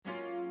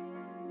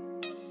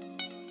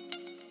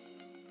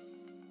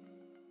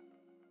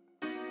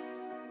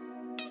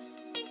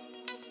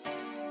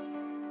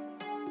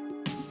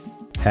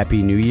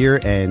Happy New Year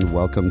and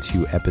welcome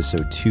to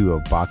episode 2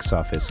 of Box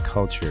Office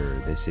Culture.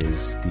 This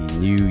is the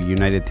new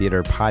United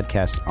Theater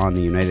podcast on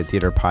the United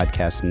Theater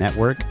Podcast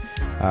Network.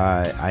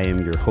 I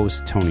am your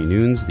host, Tony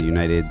Nunes, the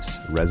United's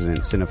resident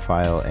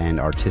cinephile and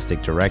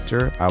artistic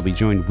director. I'll be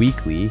joined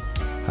weekly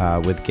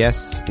with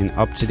guests in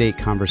up-to-date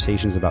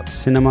conversations about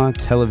cinema,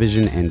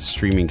 television, and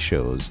streaming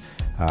shows.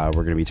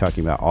 We're going to be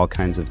talking about all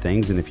kinds of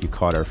things, and if you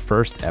caught our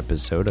first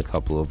episode a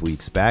couple of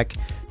weeks back,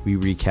 we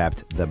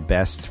recapped the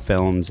best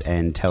films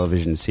and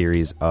television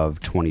series of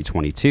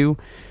 2022,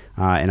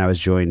 and I was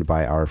joined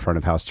by our front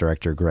of house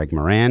director, Greg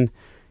Moran.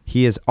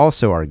 He is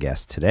also our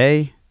guest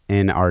today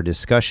in our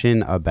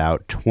discussion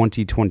about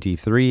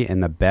 2023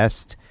 and the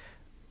best,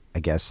 I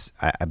guess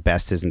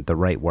best isn't the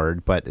right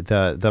word, but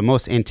the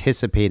most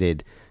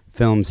anticipated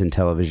films and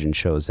television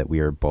shows that we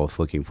are both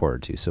looking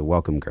forward to. So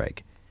welcome,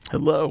 Greg.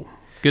 Hello.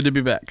 Good to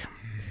be back.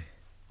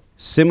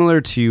 Similar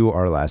to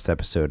our last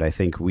episode, I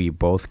think we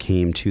both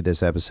came to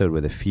this episode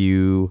with a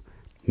few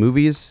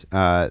movies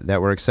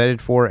that we're excited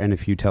for and a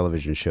few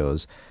television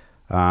shows.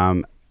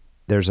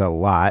 There's a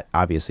lot.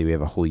 Obviously, we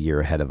have a whole year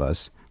ahead of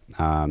us.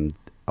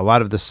 A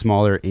lot of the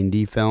smaller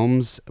indie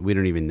films, we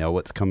don't even know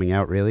what's coming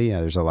out, really.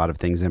 There's a lot of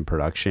things in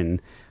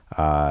production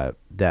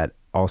that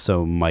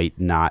also might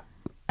not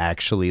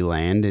actually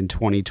land in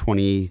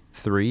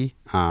 2023.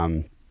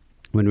 When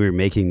we were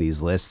making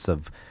these lists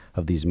of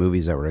these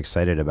movies that we're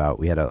excited about,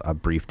 we had a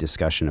brief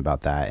discussion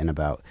about that and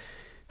about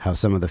how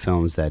some of the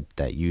films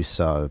that you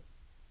saw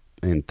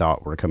and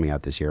thought were coming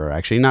out this year are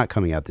actually not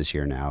coming out this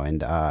year now.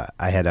 And I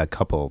had a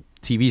couple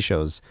TV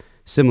shows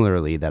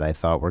similarly that I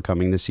thought were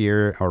coming this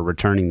year or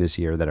returning this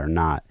year that are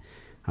not.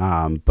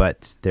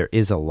 But there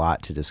is a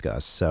lot to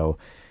discuss. So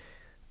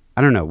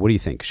I don't know. What do you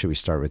think? Should we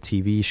start with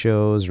TV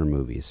shows or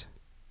movies?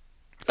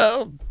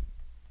 We'll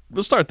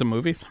start the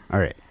movies. All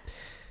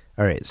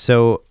right.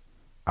 So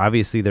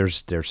obviously,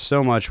 there's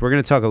so much. We're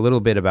going to talk a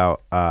little bit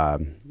about,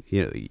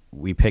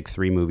 we pick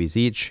 3 movies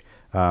each,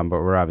 but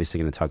we're obviously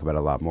going to talk about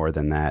a lot more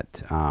than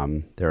that.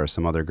 There are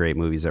some other great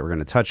movies that we're going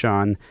to touch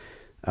on.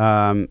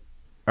 All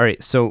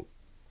right, so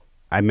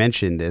I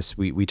mentioned this.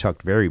 We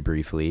talked very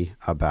briefly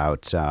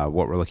about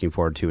what we're looking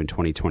forward to in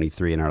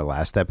 2023 in our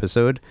last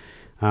episode,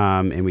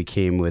 and we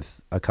came with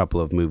a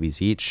couple of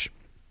movies each.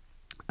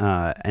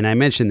 And I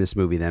mentioned this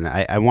movie then.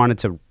 I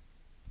wanted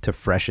to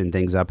freshen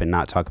things up and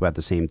not talk about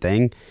the same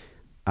thing.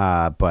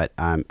 But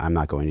I'm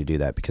not going to do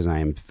that because I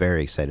am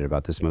very excited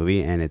about this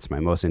movie, and it's my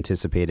most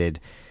anticipated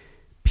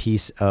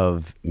piece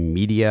of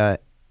media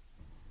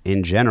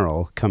in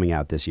general coming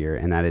out this year,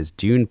 and that is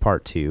Dune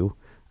Part 2.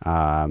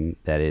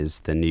 That is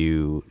the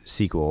new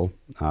sequel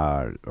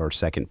or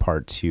second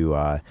part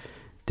to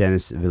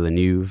Denis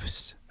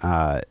Villeneuve's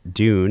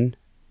Dune.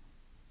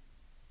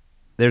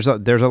 There's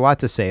a lot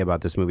to say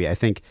about this movie. I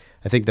think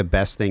the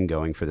best thing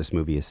going for this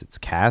movie is its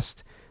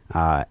cast,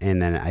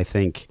 and then I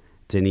think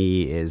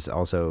Denis is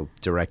also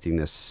directing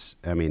this,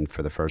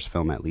 for the first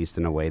film at least,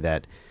 in a way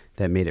that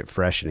made it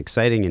fresh and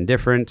exciting and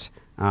different.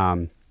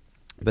 But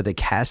the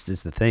cast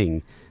is the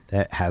thing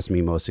that has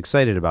me most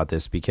excited about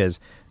this, because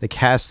the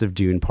cast of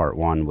Dune Part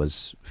 1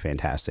 was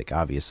fantastic,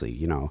 obviously.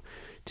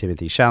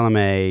 Timothée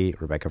Chalamet,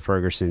 Rebecca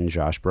Ferguson,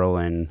 Josh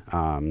Brolin,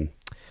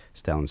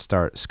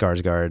 Stellan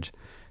Skarsgård,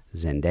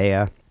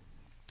 Zendaya.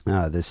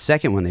 The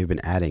second one, they've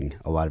been adding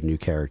a lot of new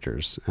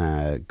characters,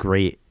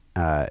 great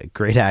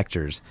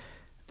actors.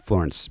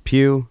 Florence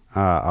Pugh,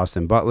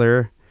 Austin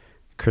Butler,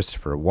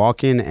 Christopher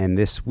Walken, and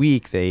this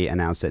week they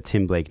announced that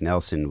Tim Blake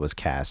Nelson was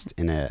cast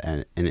in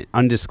an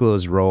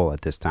undisclosed role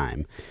at this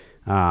time.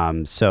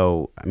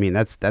 So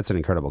that's an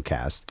incredible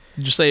cast.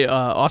 Did you say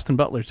Austin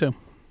Butler too?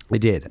 I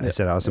did. I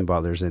said Austin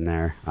Butler's in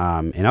there,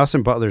 and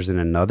Austin Butler's in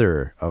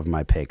another of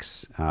my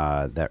picks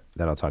that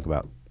I'll talk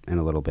about in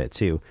a little bit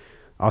too.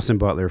 Austin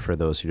Butler, for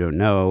those who don't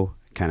know,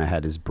 kind of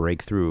had his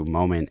breakthrough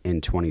moment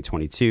in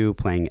 2022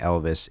 playing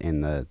Elvis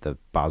in the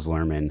Baz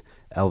Luhrmann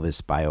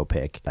Elvis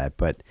biopic.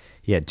 But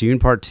yeah, Dune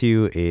Part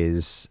 2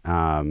 is,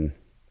 Tim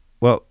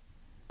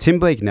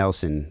Blake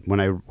Nelson, when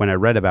I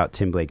read about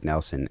Tim Blake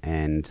Nelson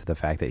and the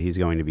fact that he's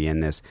going to be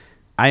in this,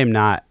 I am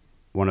not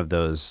one of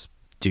those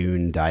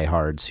Dune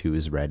diehards who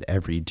has read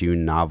every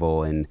Dune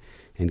novel and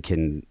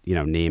can,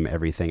 name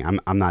everything.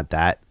 I'm not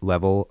that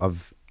level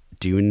of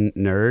Dune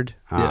nerd.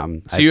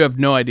 So you have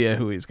no idea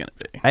who he's going to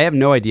be. I have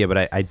no idea,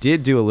 but I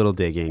did do a little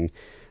digging.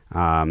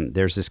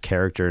 There's this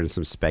character and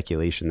some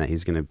speculation that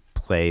he's going to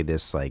play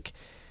this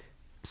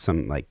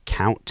some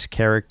count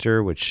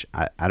character, which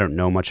I don't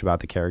know much about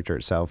the character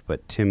itself,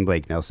 but Tim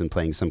Blake Nelson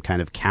playing some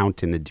kind of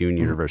count in the Dune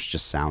universe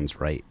just sounds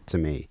right to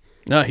me.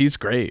 No, he's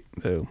great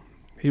too.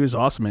 He was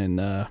awesome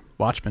in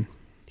Watchmen.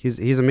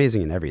 He's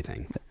amazing in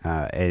everything,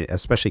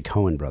 especially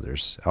Coen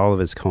Brothers. All of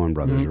his Coen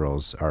Brothers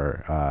roles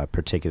are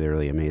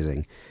particularly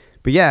amazing.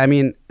 But yeah,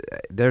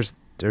 there's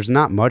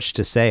not much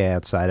to say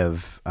outside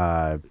of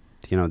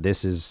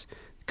this is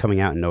coming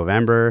out in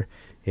November.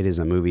 It is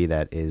a movie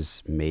that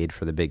is made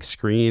for the big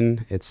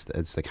screen. It's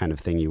the kind of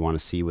thing you want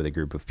to see with a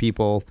group of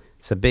people.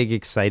 It's a big,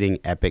 exciting,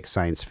 epic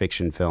science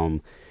fiction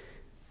film,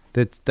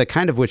 the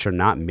kind of which are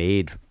not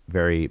made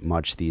very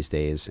much these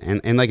days.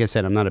 And like I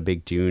said, I'm not a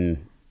big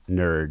Dune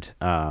nerd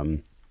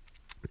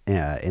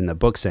in the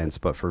book sense,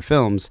 but for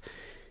films,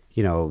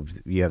 you know,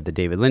 you have the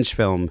David Lynch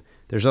film.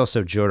 There's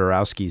also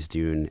Jodorowsky's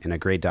Dune and a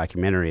great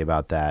documentary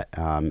about that.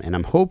 And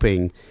I'm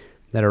hoping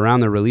that around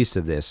the release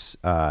of this,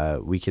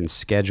 we can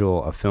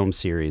schedule a film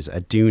series,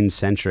 a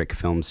Dune-centric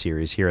film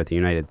series here at the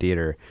United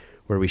Theater,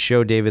 where we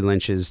show David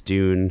Lynch's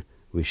Dune,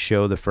 we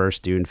show the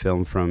first Dune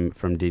film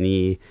from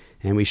Denis,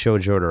 and we show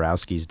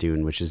Jodorowsky's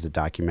Dune, which is the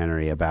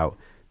documentary about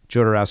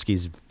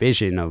Jodorowsky's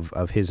vision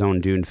of his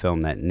own Dune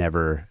film that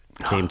never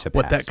came to pass.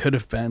 What that could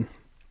have been.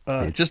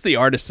 Just the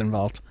artists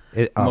involved.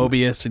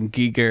 Mobius and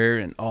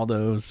Giger and all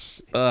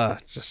those.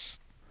 Just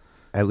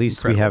at least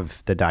incredible. We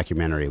have the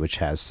documentary, which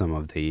has some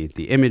of the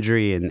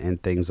imagery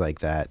and things like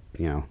that.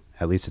 You know,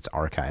 at least it's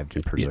archived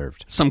and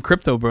preserved. Yeah. Some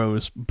crypto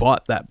bros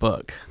bought that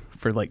book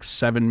for like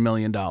 $7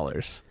 million.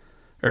 Or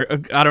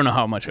I don't know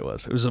how much it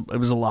was. It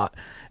was a lot.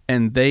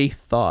 And they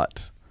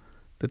thought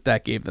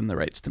that gave them the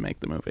rights to make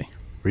the movie.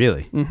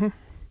 Really?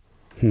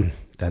 Mm-hmm.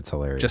 That's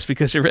hilarious. Just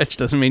because you're rich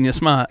doesn't mean you're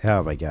smart.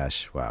 Oh my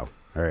gosh! Wow.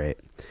 All right.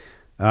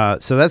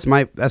 So that's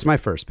my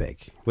first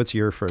pick. What's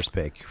your first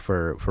pick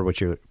for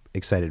what you're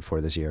excited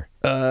for this year?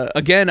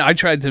 Again, I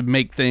tried to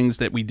make things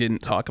that we didn't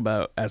talk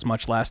about as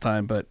much last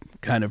time, but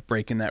kind of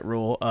breaking that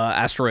rule.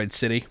 Asteroid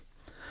City,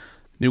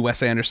 new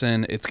Wes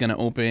Anderson. It's going to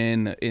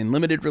open in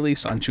limited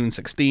release on June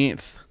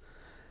 16th.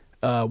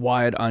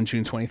 Wide on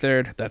June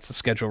 23rd. That's the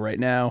schedule right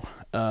now.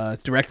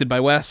 Directed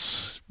by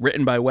Wes,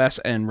 written by Wes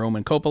and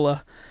Roman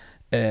Coppola,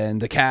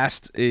 and the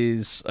cast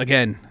is,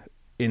 again,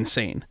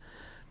 insane.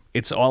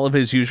 It's all of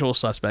his usual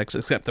suspects,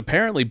 except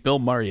apparently Bill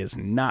Murray is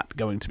not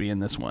going to be in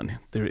this one.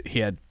 He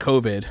had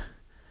COVID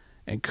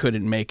and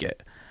couldn't make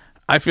it.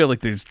 I feel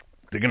like they're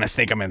going to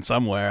sneak him in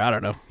somewhere. I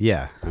don't know.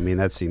 Yeah, I mean,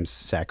 that seems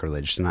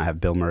sacrilege to not have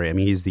Bill Murray. I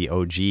mean, he's the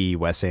OG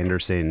Wes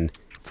Anderson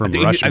from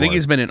Rushmore. I think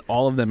he's been in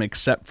all of them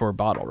except for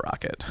Bottle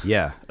Rocket.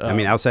 Yeah, I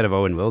mean, outside of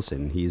Owen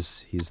Wilson,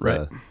 he's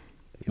right.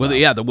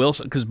 The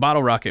Wilson, because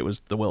Bottle Rocket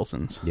was the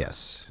Wilsons.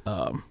 Yes.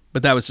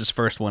 But that was his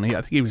first one.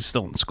 I think he was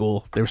still in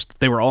school.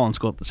 They were all in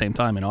school at the same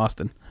time in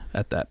Austin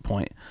at that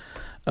point.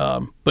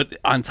 But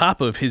on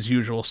top of his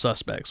usual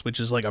suspects, which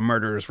is like a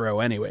murderer's row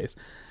anyways,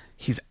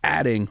 he's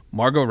adding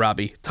Margot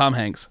Robbie, Tom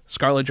Hanks,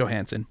 Scarlett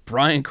Johansson,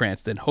 Bryan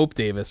Cranston, Hope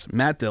Davis,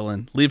 Matt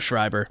Dillon, Liev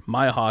Schreiber,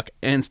 Maya Hawke,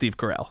 and Steve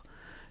Carell.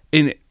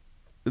 And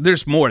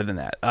there's more than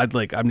that.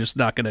 I'm just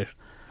not going to...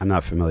 I'm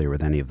not familiar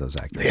with any of those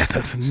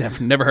actors. Yeah,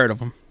 never heard of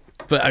them.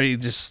 But I mean,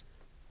 just...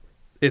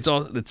 It's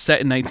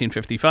set in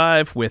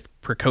 1955 with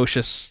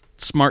precocious,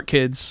 smart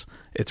kids.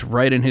 It's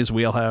right in his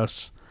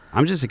wheelhouse.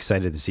 I'm just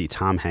excited to see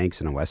Tom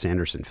Hanks in a Wes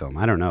Anderson film.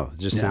 I don't know. It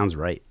just sounds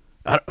right.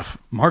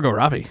 Margot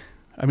Robbie.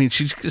 I mean,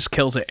 she just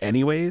kills it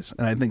anyways.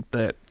 And I think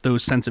that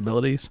those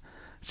sensibilities,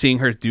 seeing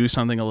her do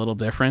something a little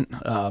different.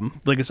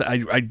 Like I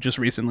said, I just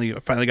recently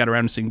finally got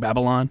around to seeing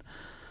Babylon.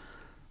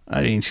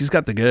 I mean, she's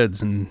got the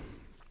goods. And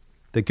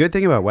the good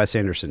thing about Wes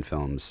Anderson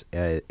films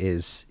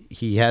is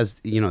he has,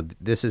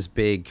 this is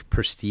big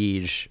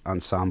prestige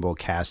ensemble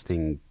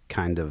casting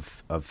kind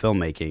of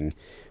filmmaking.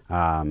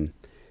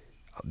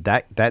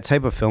 That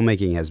type of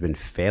filmmaking has been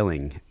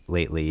failing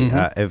lately,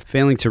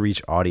 failing to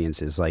reach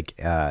audiences like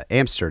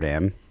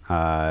Amsterdam,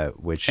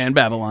 and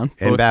Babylon,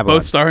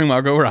 both starring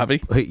Margot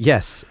Robbie.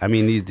 Yes, I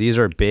mean these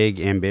are big,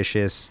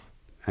 ambitious.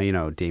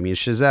 Damien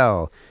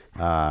Chazelle.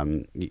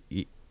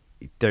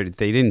 They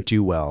didn't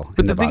do well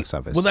in the box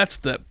office.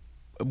 Well,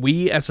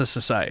 we as a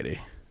society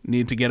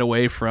need to get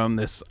away from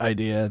this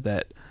idea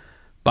that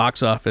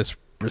box office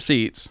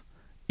receipts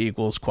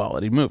equals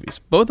quality movies.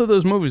 Both of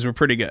those movies were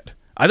pretty good.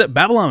 I thought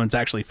Babylon was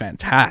actually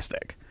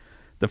fantastic.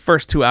 The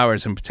first 2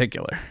 hours in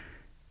particular.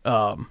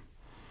 The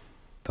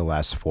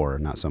last 4,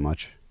 not so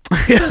much.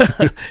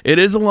 It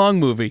is a long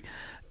movie.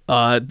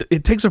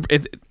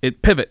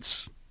 It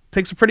pivots.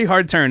 Takes a pretty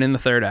hard turn in the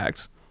third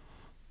act.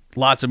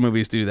 Lots of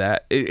movies do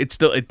that. It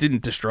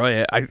didn't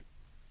destroy it.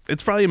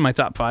 It's probably in my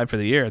top 5 for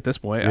the year at this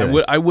point.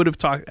 Really? I would have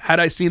talked, had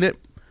I seen it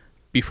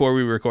before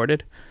we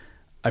recorded,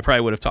 I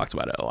probably would have talked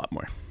about it a lot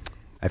more.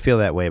 I feel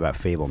that way about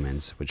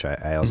Fabelmans, which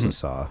I also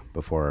saw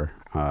before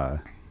the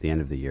end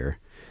of the year.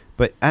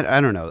 But I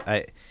don't know.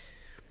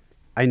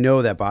 I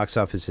know that box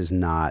office is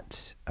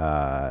not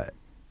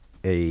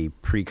a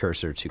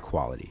precursor to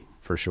quality,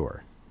 for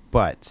sure.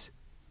 But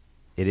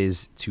it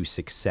is to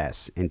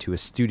success and to a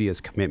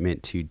studio's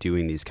commitment to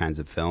doing these kinds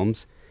of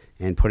films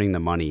and putting the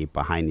money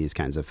behind these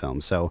kinds of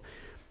films. So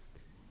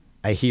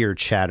I hear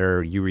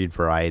chatter, you read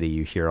Variety,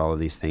 you hear all of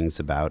these things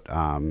about,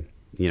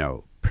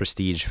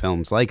 prestige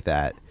films like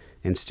that,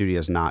 and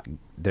studios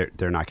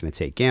they're not going to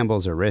take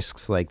gambles or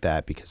risks like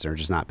that because they're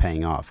just not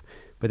paying off.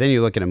 But then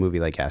you look at a movie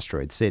like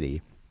Asteroid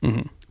City.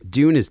 Mm-hmm.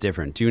 Dune is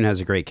different. Dune has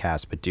a great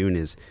cast, but Dune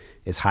is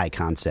high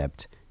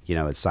concept,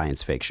 it's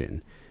science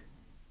fiction.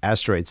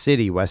 Asteroid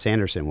City, Wes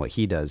Anderson, what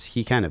he does,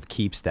 he kind of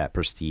keeps that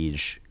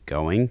prestige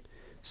going.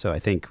 So I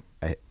think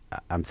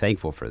I'm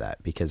thankful for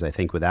that, because I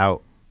think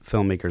without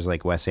filmmakers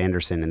like Wes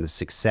Anderson and the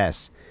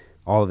success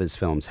all of his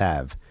films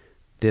have,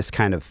 this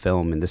kind of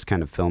film and this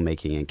kind of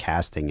filmmaking and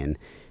casting and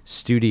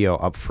studio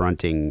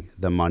upfronting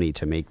the money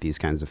to make these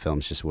kinds of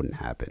films just wouldn't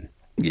happen.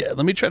 Yeah,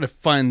 let me try to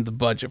find the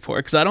budget for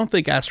it, because I don't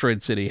think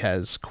Asteroid City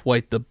has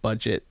quite the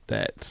budget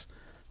that,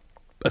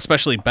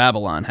 especially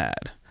Babylon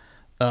had,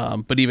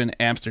 but even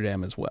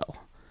Amsterdam as well.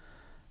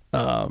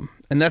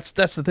 And that's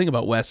the thing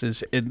about Wes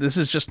is this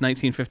is just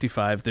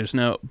 1955.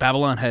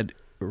 Babylon had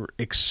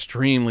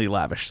extremely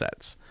lavish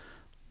sets,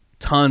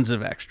 tons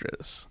of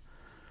extras,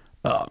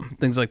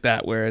 things like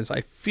that. Whereas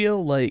I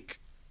feel like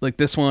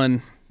this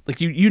one, like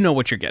you know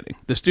what you're getting.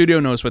 The studio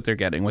knows what they're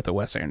getting with a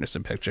Wes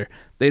Anderson picture.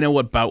 They know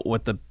what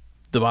the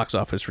box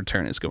office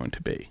return is going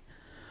to be.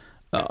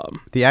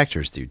 The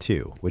actors do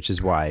too, which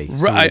is why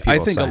so many people I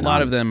think a lot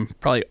on. of them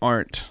probably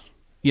aren't.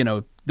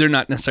 They're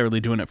not necessarily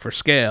doing it for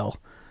scale.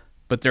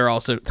 But they're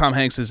also, Tom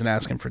Hanks isn't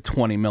asking for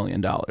 $20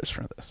 million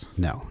for this.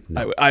 No.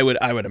 I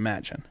would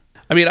imagine.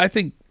 I mean, I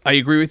think I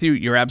agree with you.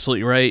 You're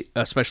absolutely right.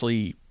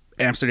 Especially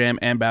Amsterdam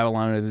and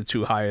Babylon are the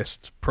two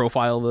highest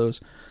profile of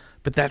those.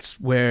 But that's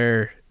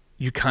where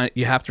you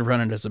have to run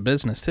it as a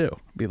business too.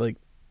 Be like,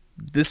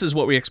 this is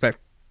what we expect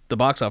the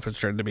box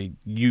office return to be.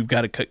 You've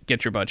got to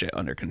get your budget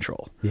under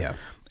control. Yeah.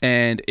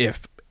 And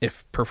if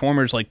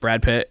performers like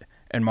Brad Pitt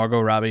and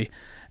Margot Robbie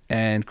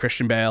and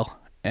Christian Bale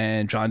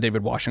and John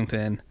David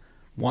Washington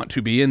want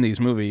to be in these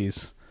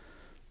movies,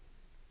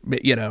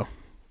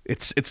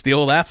 it's the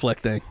old Affleck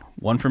thing.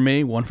 One for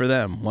me, one for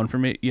them, one for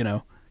me.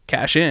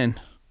 Cash in,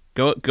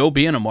 go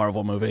be in a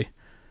Marvel movie,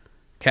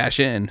 cash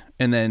in,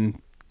 and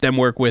then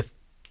work with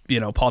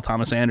Paul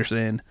Thomas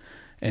Anderson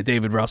and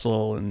David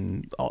Russell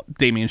and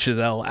Damien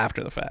Chazelle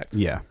after the fact.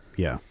 Yeah.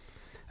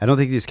 I don't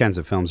think these kinds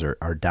of films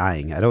are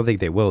dying. I don't think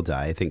they will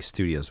die. I think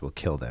studios will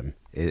kill them,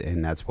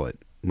 and that's what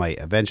might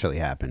eventually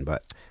happen.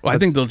 But I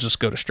think they'll just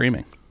go to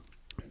streaming.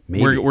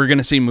 Maybe. We're going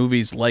to see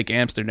movies like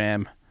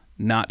Amsterdam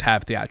not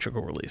have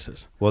theatrical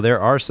releases. Well, there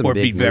are some or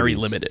big be very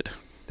movies. limited.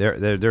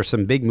 There's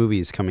some big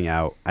movies coming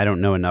out. I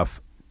don't know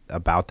enough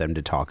about them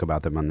to talk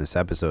about them on this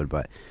episode,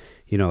 but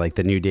like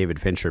the new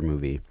David Fincher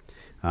movie,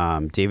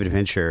 David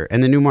Fincher,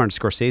 and the new Martin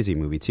Scorsese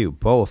movie too.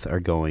 Both are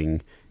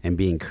going and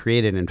being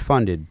created and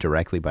funded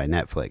directly by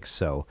Netflix.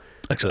 So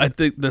actually, I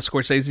think the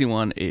Scorsese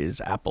one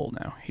is Apple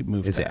now. He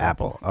moved. Is to it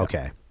Apple? Yeah.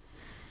 Okay.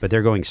 But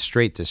they're going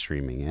straight to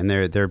streaming, and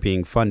they're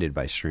being funded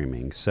by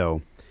streaming.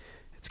 So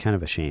it's kind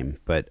of a shame.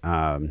 But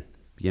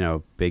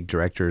big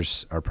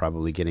directors are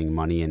probably getting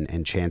money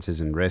and chances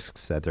and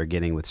risks that they're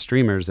getting with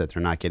streamers that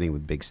they're not getting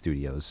with big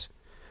studios.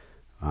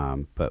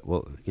 But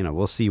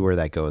we'll see where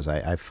that goes.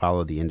 I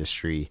follow the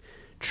industry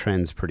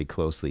trends pretty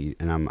closely,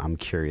 and I'm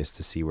curious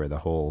to see where the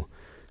whole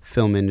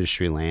film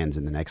industry lands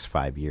in the next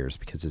 5 years,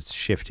 because it's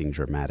shifting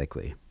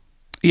dramatically.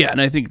 Yeah, and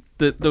I think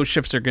those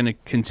shifts are going to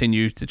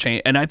continue to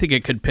change, and I think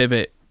it could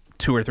pivot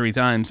 2 or 3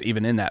 times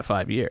even in that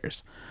 5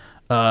 years.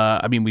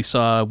 I mean, we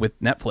saw with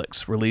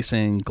Netflix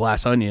releasing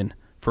Glass Onion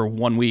for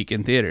 1 week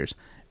in theaters,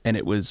 and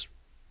it was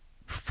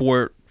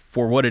for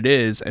what it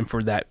is and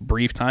for that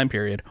brief time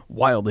period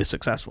wildly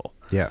successful.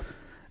 Yeah.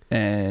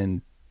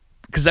 And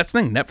because that's the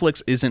thing,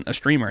 Netflix isn't a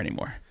streamer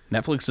anymore.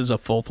 Netflix is a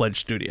full-fledged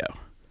studio.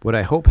 What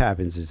I hope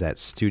happens is that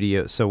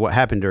studio. So what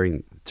happened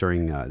during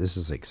this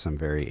is like some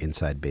very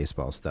inside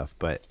baseball stuff,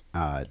 but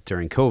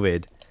during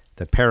COVID,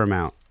 the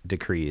Paramount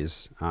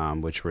decrees,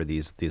 which were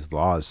these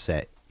laws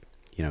set,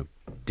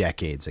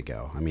 decades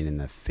ago. I mean, in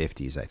the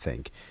 50s, I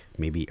think,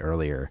 maybe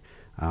earlier.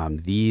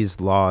 These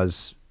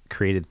laws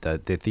created the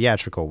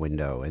theatrical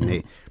window,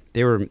 and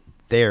they were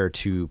there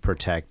to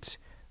protect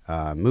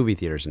movie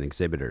theaters and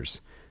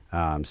exhibitors.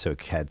 So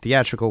it had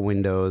theatrical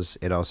windows.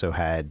 It also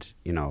had,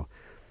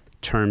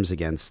 terms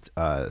against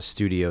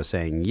studio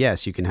saying,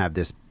 yes, you can have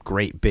this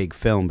great big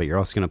film, but you're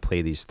also going to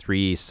play these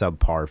 3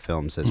 subpar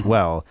films as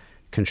well.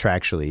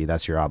 Contractually,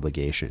 that's your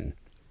obligation.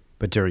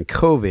 But during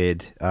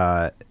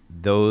COVID,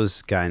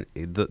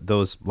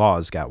 those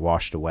laws got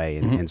washed away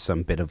in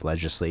some bit of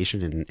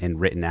legislation and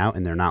written out,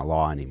 and they're not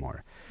law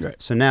anymore. Right.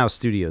 So now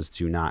studios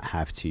do not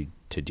have to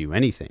do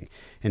anything.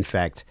 In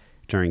fact,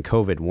 during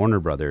COVID, Warner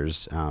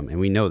Brothers, and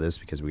we know this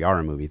because we are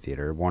a movie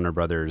theater, Warner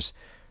Brothers,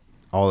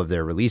 all of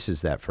their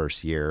releases that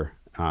first year,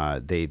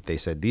 they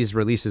said these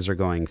releases are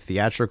going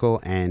theatrical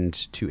and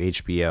to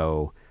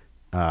HBO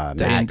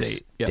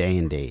Max day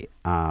and date,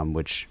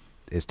 which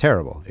is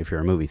terrible if you're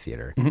a movie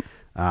theater.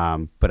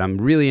 But I'm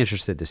really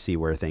interested to see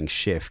where things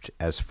shift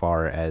as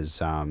far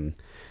as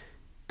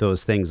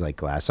those things like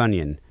Glass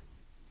Onion.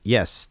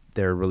 Yes,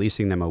 they're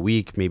releasing them a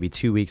week, maybe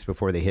 2 weeks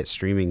before they hit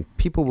streaming.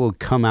 People will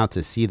come out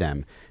to see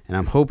them, and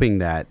I'm hoping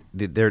that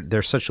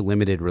they're such a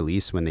limited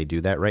release when they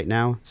do that right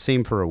now.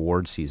 Same for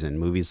award season.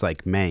 Movies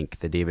like Mank,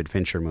 the David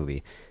Fincher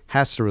movie,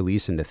 has to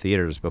release into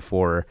theaters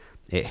before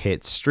it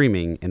hits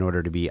streaming in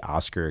order to be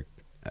Oscar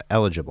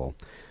eligible.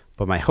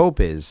 But my hope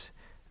is,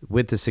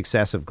 with the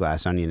success of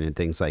Glass Onion and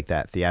things like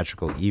that,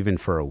 theatrical, even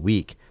for a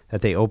week,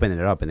 that they open it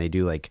up and they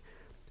do like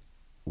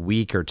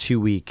week or 2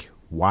 week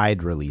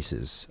wide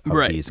releases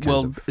of these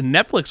kinds of...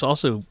 Netflix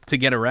also, to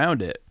get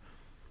around it,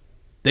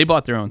 they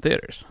bought their own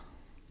theaters.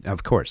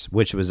 Of course,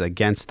 which was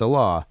against the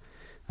law.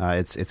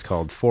 It's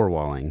called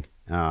forewalling.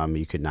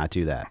 You could not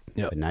do that.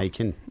 Yep. But now you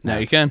can. Now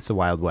you can. It's the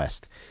Wild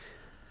West.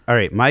 All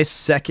right, my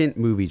second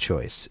movie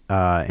choice,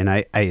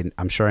 and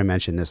I'm sure I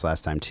mentioned this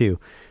last time too,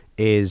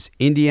 is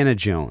Indiana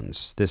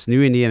Jones. This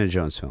new Indiana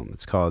Jones film.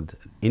 It's called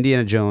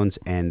Indiana Jones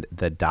and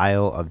the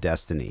Dial of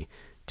Destiny.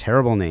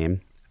 Terrible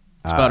name.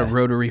 It's about a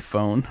rotary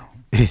phone.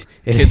 It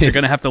Kids are is.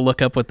 going to have to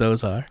look up what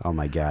those are. Oh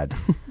my God.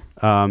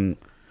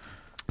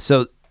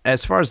 So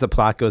as far as the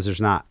plot goes,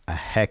 there's not a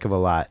heck of a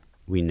lot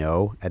we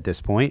know at this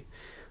point.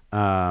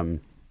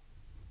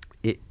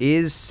 It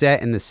is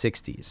set in the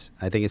 60s.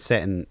 I think it's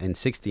set in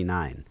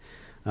 69.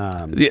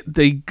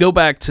 They go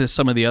back to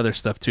some of the other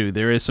stuff too.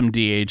 There is some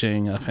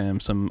de-aging of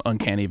him, some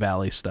Uncanny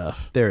Valley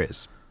stuff. There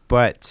is.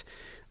 But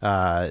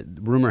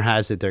rumor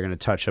has it they're going to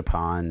touch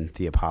upon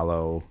the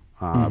Apollo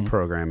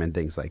program and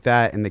things like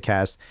that in the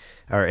cast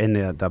or in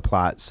the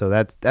plot. So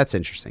that's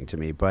interesting to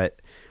me. But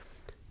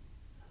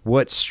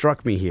what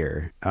struck me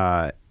here,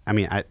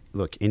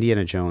 look,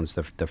 Indiana Jones,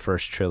 the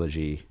first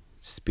trilogy,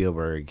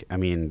 Spielberg,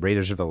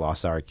 Raiders of the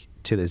Lost Ark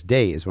to this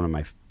day is one of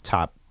my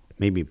top,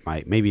 maybe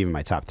even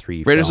my top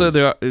three films.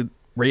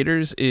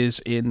 Raiders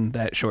is in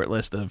that short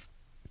list of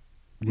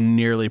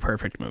nearly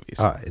perfect movies.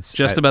 It's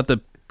just about the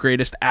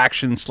greatest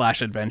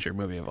action/adventure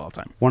movie of all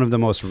time. One of the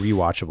most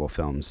rewatchable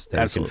films that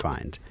Absolutely. you can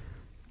find.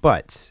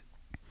 But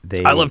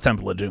I love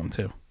Temple of Doom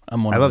too. I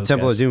love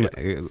Temple guys. of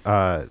Doom.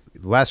 Yeah.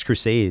 Last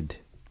Crusade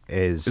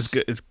is It's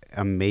good. It's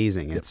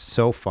amazing. It's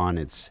so fun.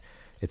 It's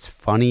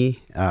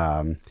funny.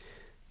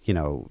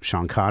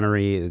 Sean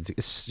Connery.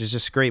 It's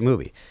just a great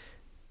movie.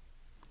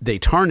 They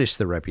tarnished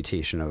the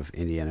reputation of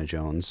Indiana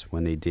Jones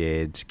when they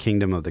did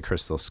Kingdom of the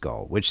Crystal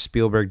Skull, which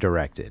Spielberg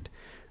directed,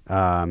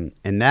 and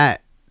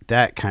that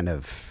kind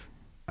of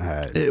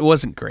it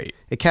wasn't great.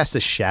 it cast a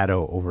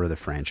shadow over the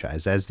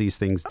franchise, as these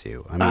things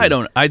do.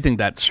 I think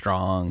that's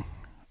strong.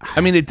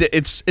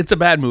 It's a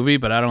bad movie,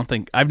 but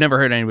I've never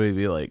heard anybody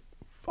be like,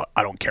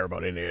 I don't care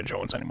about Indiana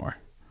Jones anymore.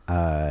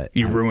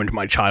 You ruined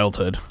my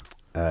childhood.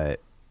 Blame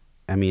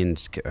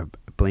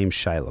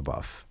Shia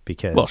LaBeouf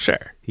because. Well,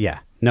 sure. Yeah.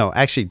 No,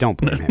 actually, don't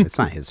blame him. It's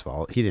not his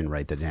fault. He didn't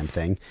write the damn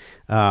thing.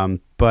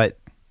 But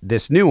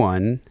this new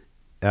one.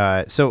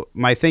 So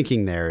my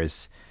thinking there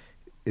is,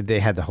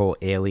 they had the whole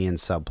alien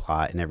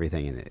subplot and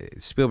everything, and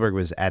Spielberg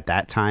was at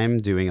that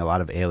time doing a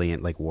lot of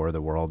alien, like War of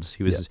the Worlds.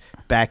 He was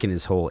back in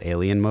his whole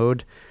alien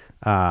mode.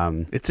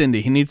 It's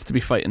Indy. He needs to be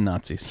fighting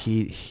Nazis.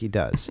 He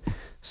does.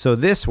 So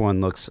this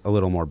one looks a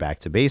little more back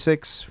to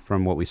basics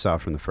from what we saw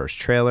from the first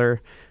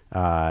trailer.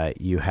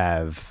 You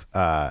have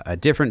a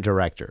different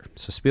director.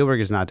 So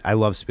Spielberg is not. I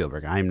love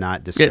Spielberg. I'm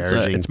not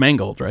disparaging. It's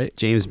Mangold, right?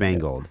 James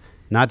Mangold.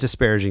 Not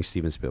disparaging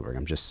Steven Spielberg.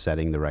 I'm just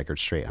setting the record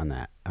straight on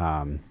that.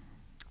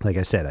 Like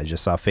I said, I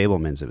just saw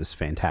Fabelmans. It was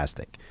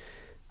fantastic.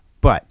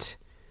 But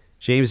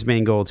James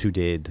Mangold, who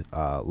did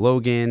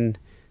Logan.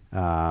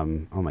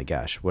 Oh my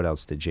gosh, what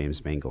else did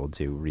James Mangold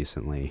do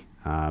recently?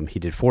 He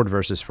did Ford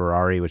versus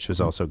Ferrari, which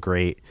was also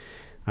great.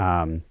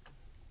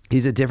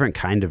 He's a different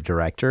kind of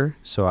director,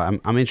 so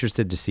I'm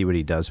interested to see what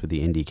he does with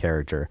the Indy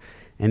character.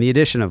 And the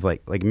addition of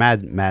like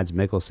Mads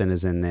Mikkelsen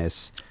is in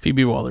this.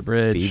 Phoebe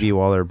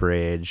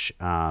Waller-Bridge.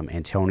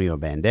 Antonio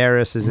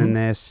Banderas is in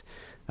this.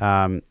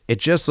 It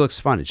just looks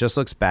fun. It just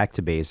looks back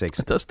to basics.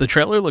 It does. The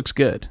trailer looks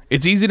good.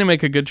 It's easy to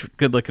make a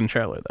good looking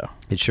trailer, though.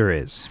 It sure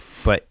is.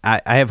 But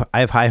I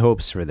have high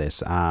hopes for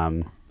this.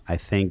 I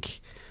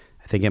think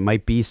it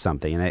might be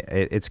something, and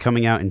it's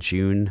coming out in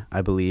June,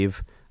 I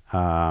believe.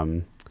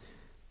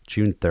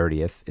 June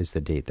 30th is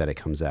the date that it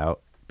comes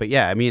out. But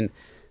yeah,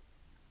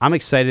 I'm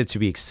excited to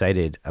be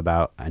excited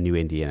about a new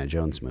Indiana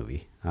Jones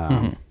movie.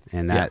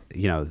 And that,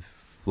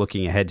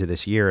 looking ahead to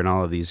this year and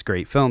all of these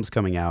great films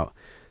coming out,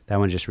 that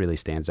one just really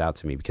stands out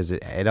to me because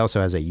it also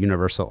has a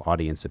universal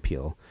audience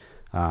appeal.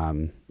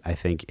 I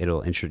think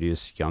it'll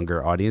introduce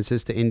younger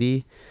audiences to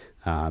Indy.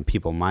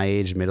 People my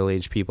age,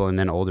 middle-aged people, and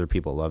then older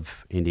people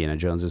love Indiana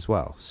Jones as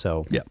well.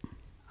 So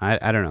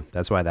I don't know.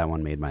 That's why that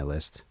one made my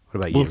list. What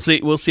about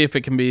you? We'll see if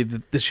it can be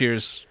this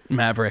year's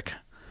Maverick.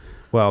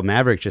 Well,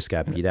 Maverick just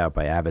got beat out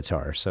by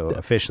Avatar. So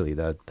officially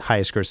the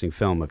highest grossing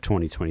film of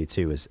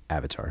 2022 is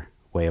Avatar,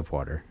 Way of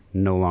Water.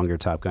 No longer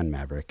Top Gun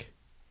Maverick.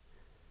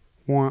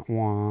 Wah,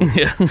 wah.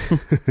 Yeah.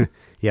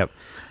 Yep.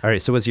 All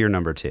right. So what's your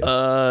number two?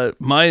 To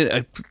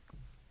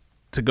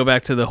go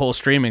back to the whole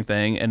streaming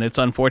thing, and it's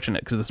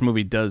unfortunate because this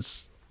movie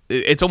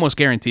it's almost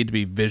guaranteed to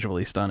be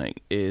visually stunning,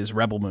 is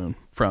Rebel Moon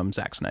from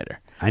Zack Snyder.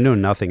 I know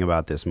nothing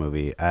about this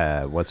movie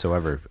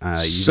whatsoever.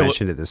 You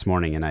mentioned it this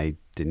morning, and I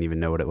didn't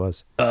even know what it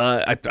was.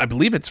 I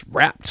believe it's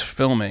wrapped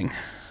filming.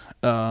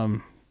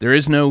 There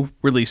is no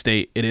release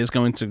date. It is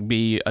going to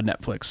be a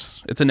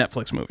Netflix. It's a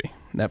Netflix movie.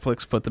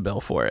 Netflix put the bill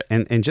for it.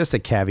 And just a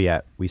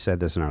caveat, we said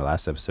this in our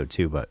last episode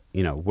too, but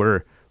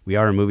we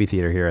are a movie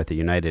theater here at the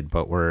United,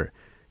 but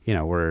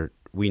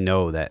we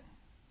know that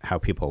how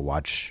people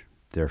watch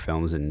their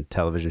films and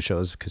television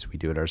shows because we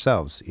do it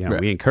ourselves. Right.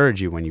 We encourage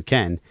you when you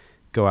can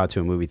go out to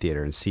a movie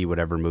theater and see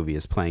whatever movie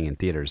is playing in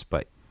theaters.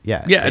 But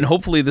and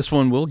hopefully this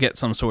one will get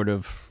some sort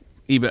of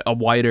even a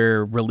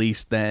wider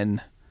release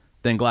than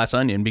Glass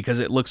Onion because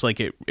it looks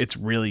like it's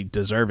really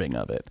deserving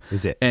of it.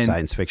 Is it and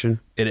science fiction?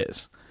 It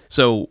is.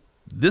 So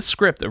this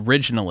script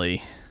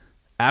originally,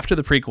 after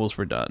the prequels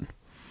were done,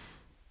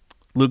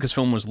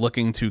 Lucasfilm was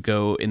looking to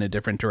go in a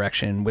different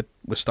direction with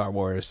Star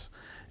Wars,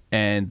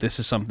 and this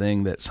is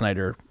something that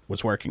Snyder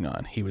was working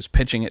on. He was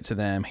pitching it to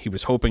them. He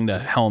was hoping to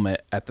helm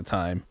it at the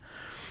time.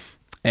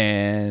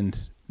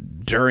 And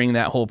during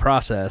that whole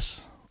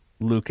process,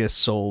 Lucas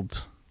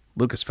sold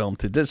Lucasfilm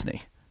to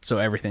Disney, so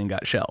everything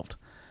got shelved.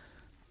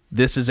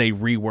 This is a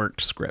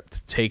reworked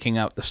script, taking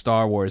out the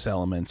Star Wars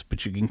elements,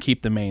 but you can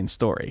keep the main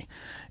story.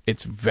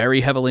 It's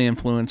very heavily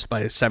influenced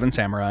by Seven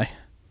Samurai,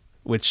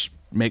 which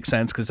makes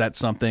sense because that's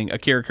something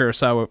Akira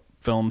Kurosawa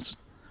films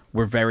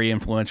were very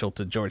influential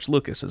to George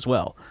Lucas as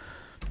well,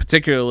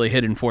 particularly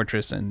Hidden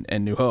Fortress and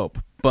New Hope.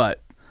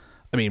 But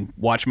I mean,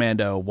 watch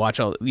Mando, watch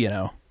all, you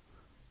know,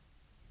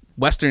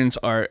 Westerns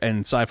are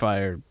and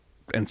sci-fi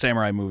and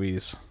samurai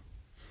movies.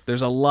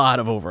 There's a lot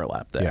of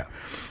overlap there.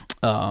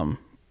 Yeah.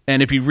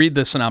 And if you read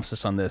the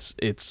synopsis on this,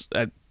 it's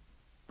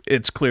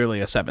clearly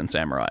a Seven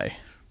Samurai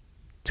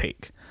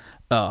take.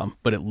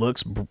 But it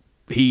looks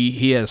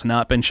he has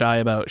not been shy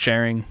about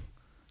sharing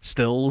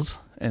stills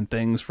and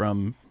things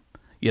from,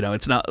 you know,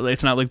 it's not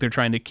like they're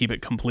trying to keep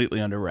it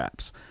completely under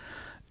wraps,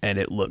 and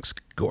it looks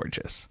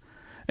gorgeous.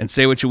 And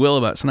say what you will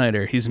about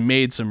Snyder, he's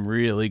made some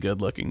really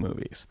good looking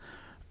movies.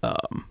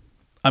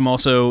 I'm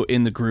also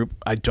in the group,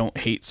 I don't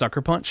hate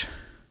Sucker Punch.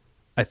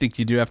 I think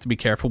you do have to be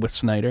careful with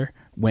Snyder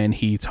when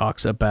he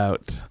talks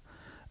about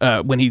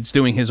when he's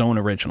doing his own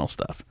original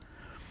stuff.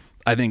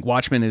 I think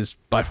Watchmen is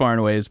by far and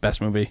away his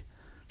best movie.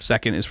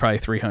 Second is probably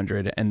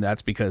 300, and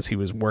that's because he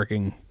was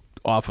working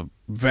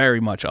very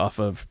much off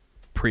of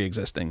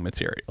pre-existing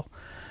material.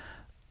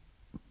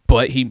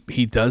 But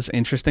he does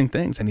interesting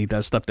things, and he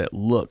does stuff that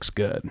looks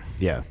good.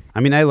 Yeah, I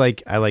mean, I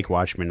like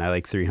Watchmen, I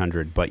like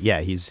 300, but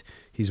yeah, he's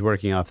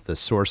working off the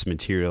source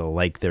material,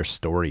 like their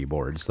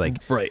storyboards, like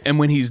right. And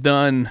when he's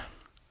done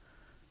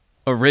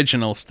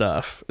original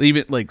stuff,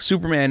 even like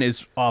Superman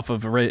is off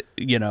of a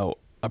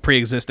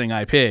pre-existing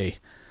IP,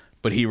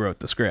 but he wrote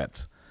the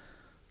script.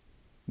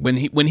 When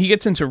he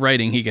gets into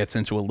writing, he gets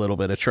into a little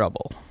bit of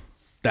trouble.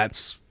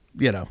 That's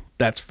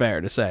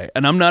fair to say.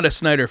 And I'm not a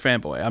Snyder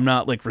fanboy. I'm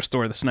not like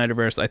restore the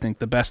Snyderverse. I think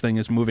the best thing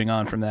is moving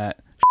on from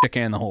that. Shit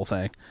can the whole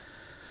thing.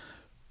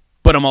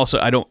 But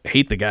I don't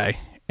hate the guy,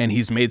 and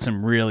he's made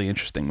some really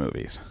interesting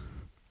movies.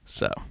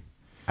 So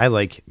I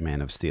like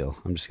Man of Steel.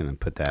 I'm just gonna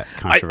put that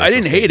controversial. I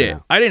didn't hate it.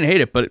 Out. I didn't hate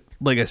it, but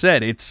like I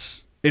said,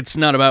 it's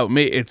not about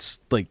me.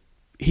 It's like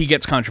he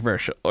gets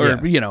controversial,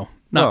 or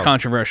not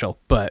controversial,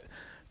 but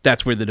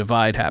that's where the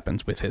divide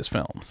happens with his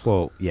films.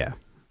 Well, yeah,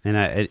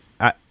 and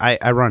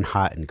I run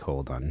hot and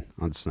cold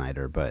on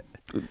Snyder, but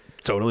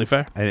totally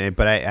fair.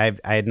 But I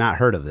had not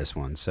heard of this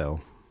one,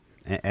 so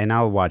and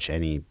I'll watch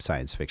any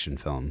science fiction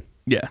film.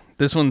 Yeah,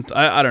 this one,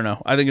 I don't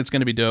know. I think it's going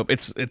to be dope.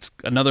 It's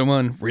another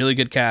one, really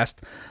good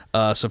cast.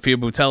 Sophia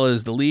Boutella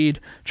is the lead.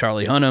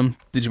 Charlie Hunnam,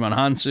 Digimon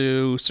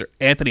Hansu, Sir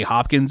Anthony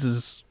Hopkins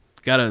has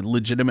got a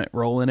legitimate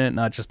role in it,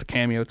 not just a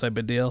cameo type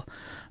of deal.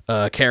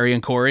 Carrie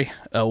and Corey,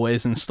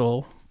 Elways and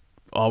Stoll,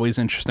 always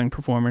interesting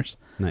performers.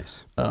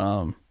 Nice.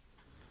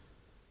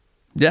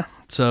 Yeah,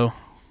 so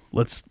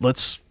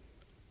let's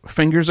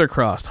fingers are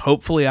crossed.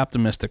 Hopefully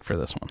optimistic for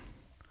this one.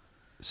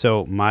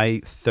 So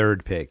my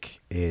third pick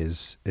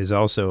is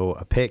also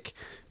a pick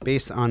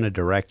based on a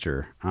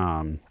director,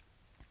 and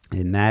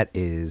that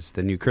is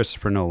the new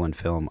Christopher Nolan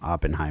film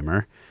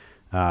Oppenheimer,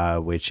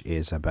 which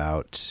is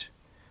about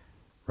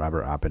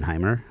Robert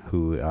Oppenheimer,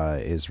 who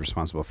is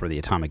responsible for the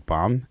atomic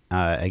bomb.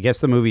 I guess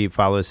the movie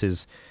follows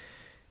his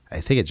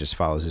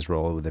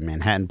role with the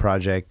Manhattan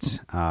Project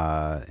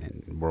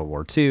in World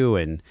War II,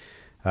 and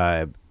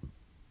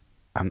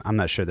I'm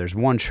not sure. There's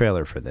one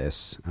trailer for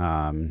this.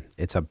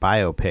 It's a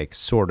biopic,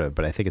 sort of,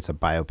 but I think it's a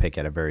biopic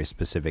at a very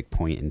specific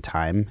point in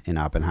time in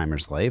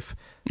Oppenheimer's life.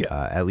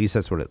 Yeah. At least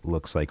that's what it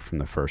looks like from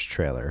the first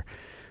trailer.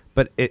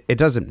 But it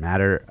doesn't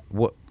matter.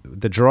 What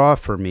the draw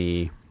for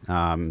me,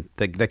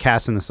 the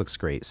cast in this looks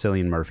great.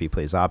 Cillian Murphy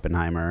plays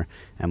Oppenheimer.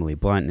 Emily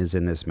Blunt is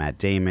in this. Matt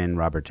Damon,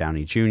 Robert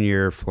Downey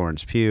Jr.,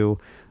 Florence Pugh,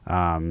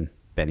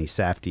 Benny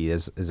Safdie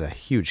is a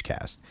huge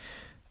cast.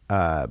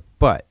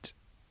 But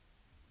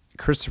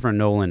Christopher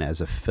Nolan as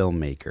a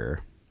filmmaker,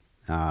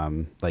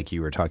 like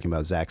you were talking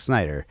about Zack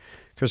Snyder,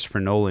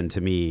 Christopher Nolan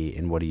to me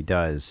in what he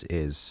does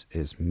is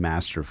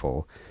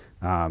masterful.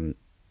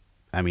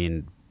 I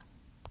mean,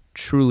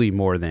 truly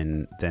more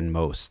than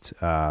most.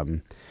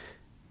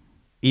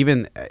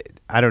 Even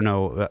I don't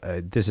know.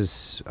 This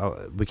is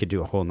we could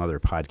do a whole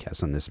nother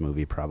podcast on this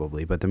movie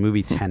probably, but the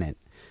movie Tenet.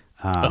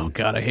 Oh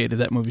God, I hated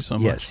that movie so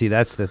much. Yeah, see,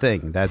 that's the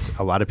thing. That's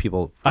a lot of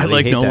people. Really I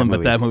like hate Nolan, that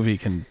but that movie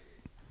can.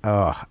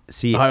 Oh,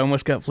 see, I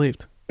almost got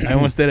fleeped. I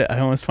almost did it. I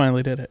almost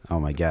finally did it. Oh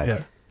my God.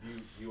 Yeah.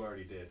 You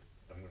already did.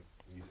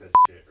 You said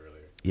shit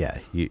earlier. Yeah,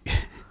 you.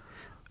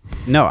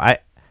 No,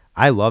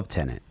 I love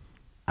Tenet.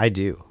 I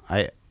do.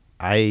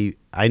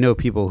 I know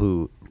people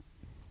who,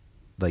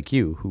 like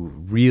you, who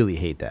really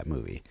hate that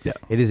movie. Yeah.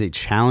 It is a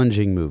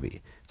challenging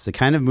movie. It's the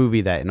kind of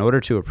movie that in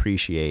order to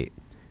appreciate,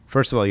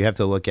 first of all, you have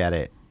to look at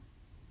it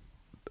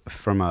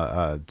from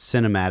a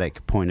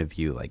cinematic point of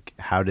view. Like,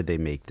 how did they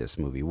make this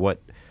movie?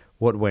 What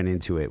what went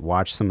into it.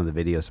 Watch some of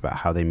the videos about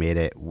how they made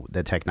it,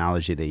 the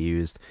technology they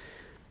used.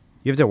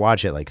 You have to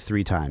watch it like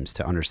 3 times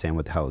to understand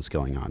what the hell is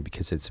going on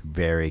because it's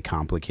very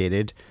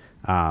complicated.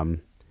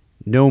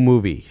 No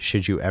movie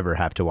should you ever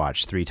have to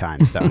watch 3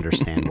 times to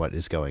understand what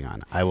is going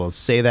on. I will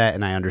say that,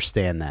 and I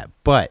understand that.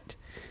 But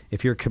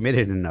if you're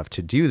committed enough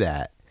to do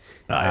that,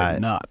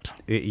 I'm not.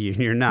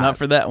 You're not. Not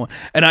for that one.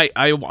 And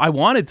I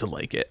wanted to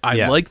like it.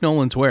 I like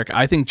Nolan's work.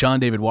 I think John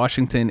David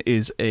Washington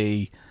is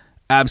a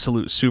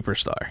absolute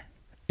superstar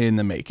in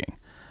the making.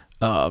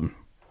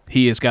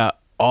 He has got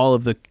all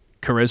of the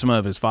charisma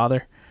of his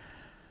father.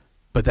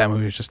 But that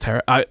movie is just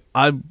terrible.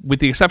 I, with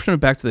the exception of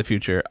Back to the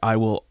Future, I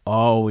will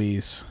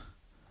always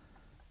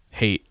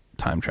hate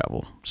time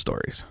travel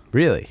stories.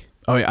 Really?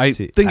 Oh, yeah, I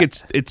think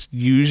it's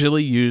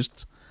usually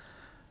used,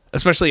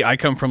 especially I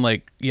come from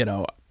like,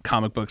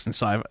 comic books and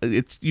sci-fi.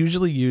 It's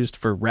usually used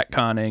for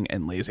retconning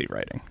and lazy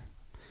writing.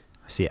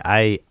 See,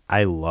 I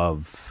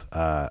love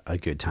a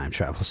good time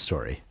travel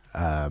story.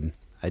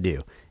 I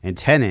do. And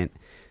Tenet,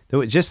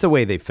 just the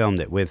way they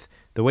filmed it, with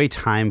the way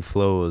time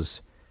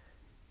flows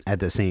at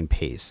the same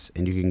pace,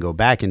 and you can go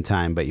back in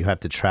time, but you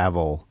have to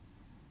travel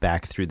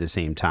back through the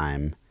same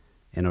time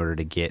in order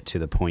to get to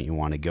the point you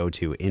want to go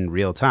to in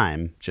real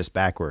time, just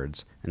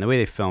backwards. And the way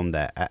they filmed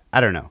that,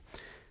 I don't know.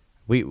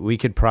 We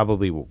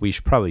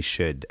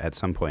should at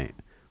some point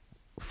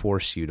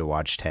force you to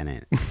watch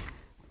Tenet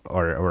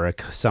or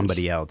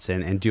somebody else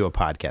and do a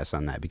podcast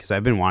on that, because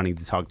I've been wanting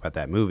to talk about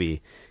that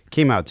movie. It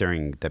came out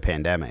during the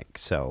pandemic,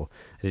 so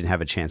I didn't have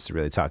a chance to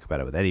really talk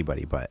about it with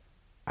anybody, but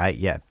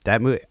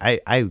that movie,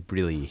 I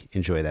really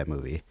enjoy that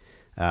movie.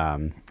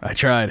 I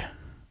tried.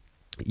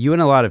 You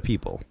and a lot of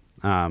people.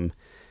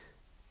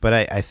 But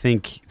I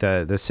think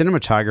the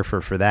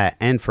cinematographer for that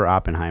and for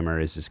Oppenheimer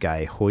is this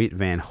guy, Hoyt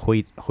van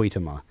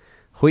Hoytema.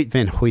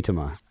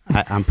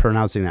 I'm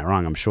pronouncing that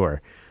wrong, I'm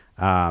sure.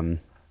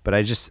 But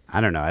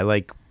I don't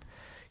know.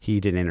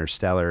 He did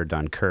Interstellar,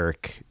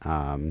 Dunkirk.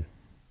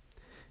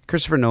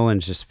 Christopher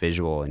Nolan's just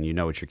visual, and you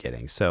know what you're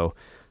getting. So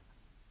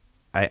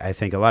I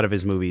think a lot of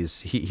his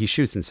movies, he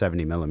shoots in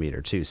 70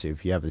 millimeter too. So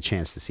if you have the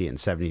chance to see it in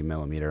 70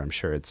 millimeter, I'm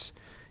sure it's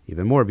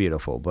even more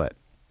beautiful. But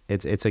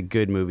it's a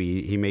good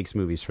movie. He makes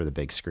movies for the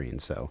big screen,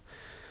 so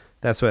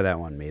that's why that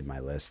one made my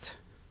list.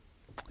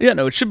 Yeah,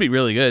 no, it should be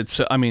really good.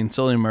 So I mean,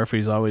 Cillian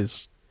Murphy's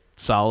always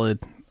solid.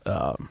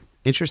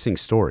 Interesting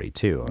story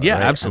too. Yeah,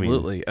 right?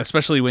 absolutely.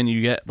 Especially when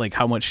you get like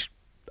how much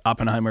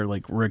Oppenheimer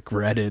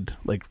regretted,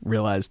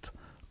 realized,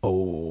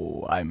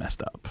 oh, I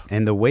messed up.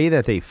 And the way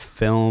that they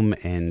film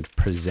and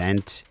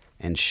present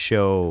and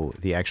show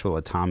the actual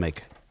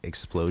atomic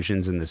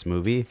explosions in this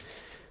movie,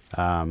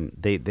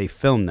 they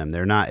film them.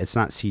 It's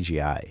not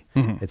CGI.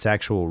 Mm-hmm. It's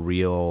actual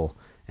real.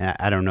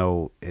 I don't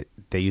know.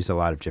 They use a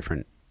lot of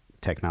different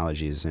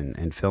technologies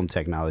and film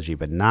technology,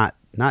 but not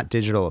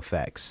digital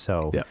effects.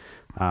 So,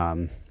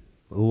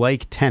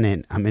 like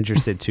Tenet, I'm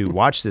interested to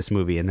watch this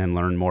movie and then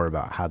learn more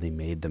about how they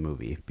made the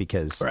movie,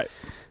 because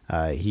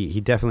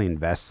he definitely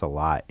invests a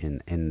lot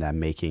in the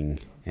making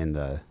and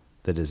the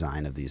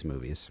design of these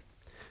movies.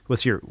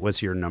 What's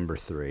your number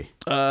 3?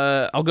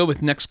 I'll go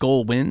with Next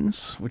Goal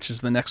Wins, which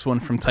is the next one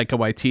from Taika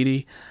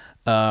Waititi.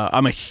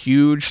 I'm a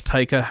huge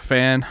Taika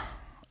fan.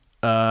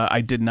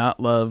 I did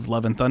not love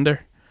Love and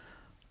Thunder.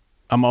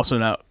 I'm also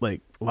not like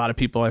a lot of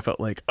people. I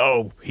felt like,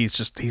 oh,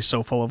 he's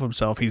so full of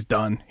himself. He's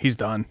done.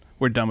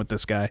 We're done with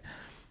this guy.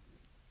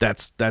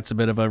 That's a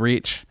bit of a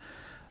reach.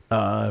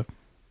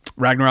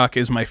 Ragnarok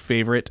is my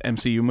favorite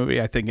MCU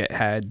movie. I think it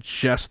had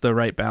just the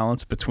right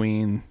balance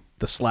between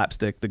the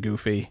slapstick, the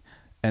goofy,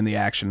 and the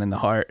action and the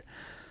heart.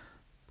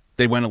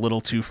 They went a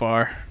little too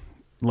far.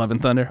 Love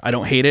and Thunder. I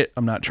don't hate it.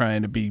 I'm not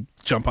trying to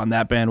jump on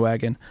that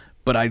bandwagon,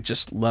 but I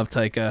just love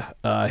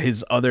Taika.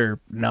 His other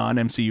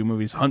non-MCU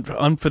movies,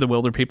 Hunt for the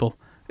Wilder People,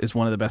 is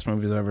one of the best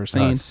movies I've ever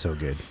seen. Oh, it's so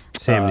good.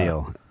 Sam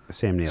Neill.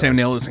 Sam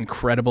Neill is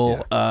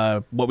incredible. Yeah.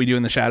 What We Do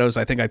in the Shadows,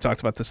 I think I talked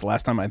about this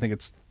last time. I think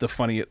it's the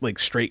funny,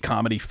 straight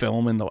comedy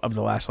film of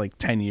the last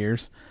 10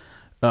 years.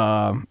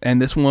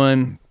 And this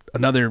one,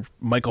 another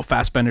Michael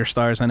Fassbender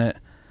stars in it,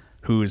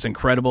 who is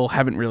incredible.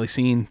 Haven't really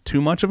seen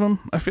too much of him,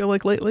 I feel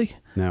like, lately.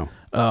 No.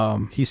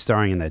 He's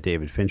starring in that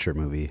David Fincher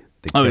movie,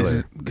 The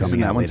Killer,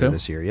 coming out later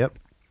this year. Yep.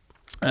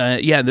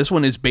 This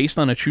one is based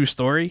on a true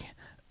story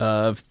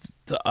of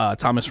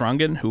Thomas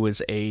Rongen, who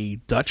is a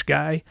Dutch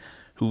guy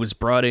who was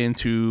brought in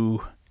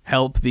to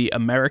help the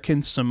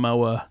American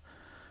Samoa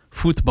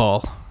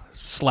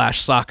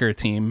football/soccer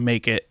team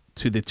make it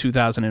to the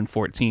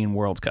 2014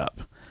 World Cup.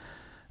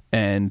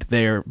 And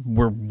they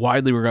were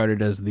widely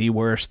regarded as the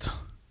worst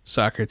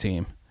soccer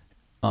team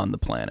on the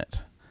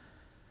planet.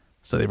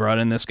 So they brought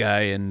in this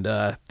guy, and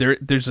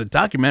there's a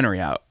documentary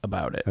out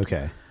about it.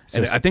 Okay. So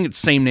and I think it's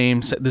same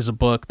name. There's a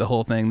book, the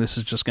whole thing. This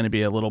is just going to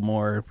be a little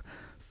more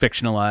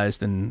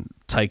fictionalized and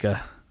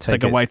Taika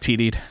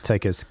Waititi.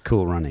 Taika's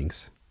Cool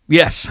Runnings.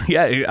 Yes.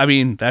 Yeah. I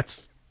mean,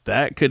 that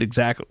could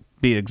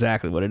be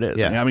exactly what it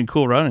is. Yeah. I mean,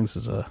 Cool Runnings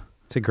is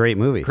it's a great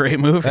movie. Great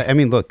movie. I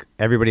mean, look,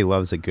 everybody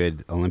loves a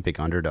good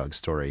Olympic underdog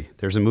story.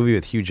 There's a movie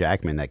with Hugh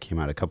Jackman that came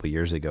out a couple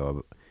years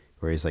ago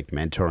where he's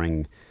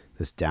mentoring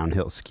this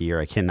downhill skier.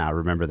 I cannot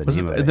remember the Was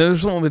name of it, it. there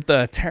was one with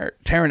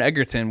Taron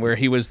Egerton where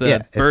he was the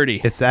Yeah,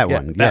 birdie. it's that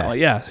one. Yeah.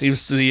 Yeah, he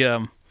was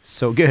the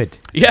So good.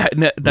 yeah.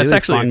 That's Really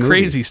actually fun a movie.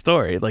 crazy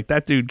story. Like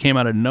that dude came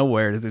out of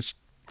nowhere to just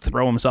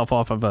throw himself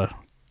off of a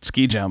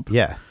ski jump.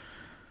 Yeah.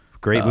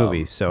 Great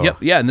movie. So Yep,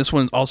 yeah, and this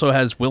one also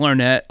has Will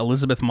Arnett,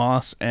 Elizabeth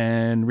Moss,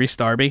 and Rhys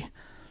Darby.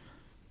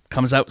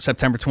 Comes out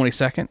September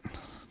 22nd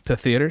to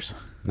theaters.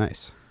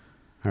 nice.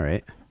 All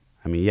right.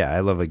 I mean, yeah,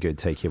 I love a good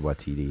Taika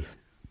Waititi.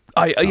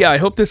 I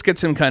hope this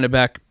gets him kind of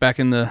back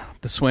in the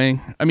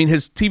swing. I mean,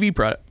 his TV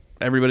product,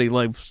 everybody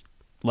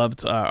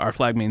loved Our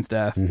Flag Means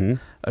Death. Mm-hmm.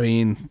 I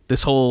mean,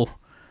 this whole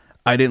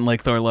I didn't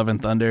like Thor: Love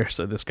and Thunder,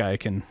 so this guy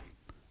can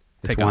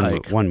take a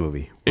hike. One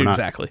movie. We're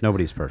Exactly.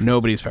 Nobody's perfect.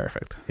 Nobody's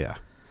perfect. Yeah.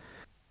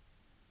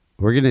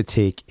 We're going to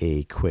take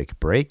a quick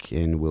break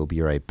and we'll be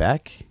right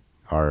back.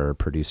 Our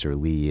producer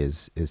Lee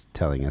is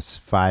telling us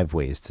 5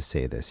 ways to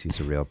say this.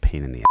 He's a real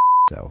pain in the ass.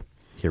 So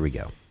here we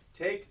go.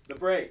 Take the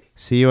break.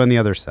 See you on the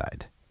other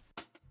side.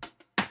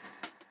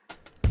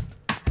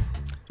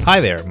 Hi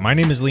there, my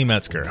name is Lee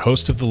Metzger,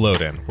 host of The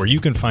Load-In, where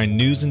you can find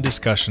news and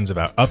discussions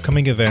about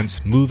upcoming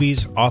events,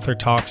 movies, author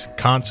talks,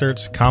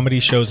 concerts, comedy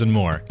shows, and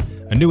more.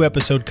 A new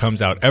episode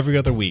comes out every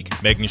other week,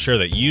 making sure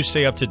that you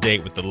stay up to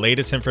date with the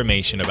latest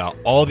information about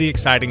all the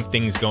exciting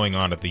things going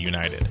on at the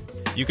United.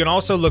 You can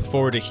also look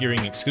forward to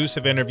hearing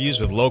exclusive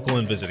interviews with local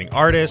and visiting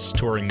artists,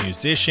 touring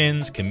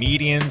musicians,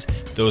 comedians,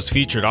 those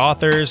featured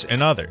authors,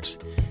 and others.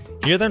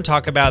 Hear them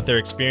talk about their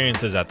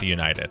experiences at the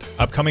United,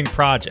 upcoming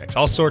projects,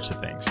 all sorts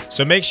of things.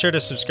 So make sure to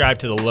subscribe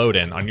to The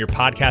Load-In on your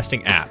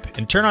podcasting app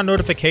and turn on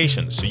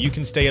notifications so you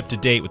can stay up to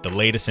date with the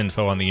latest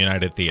info on the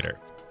United Theater.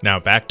 Now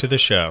back to the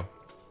show.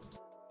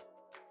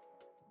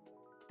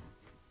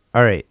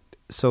 All right.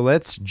 So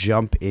let's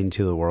jump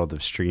into the world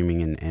of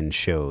streaming and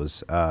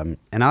shows. And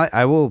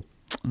I will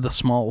The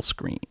small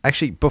screen.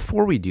 actually,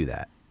 before we do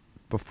that,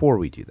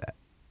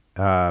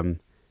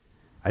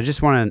 I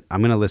just want to,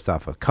 I'm going to list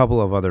off a couple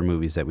of other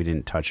movies that we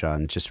didn't touch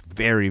on just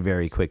very,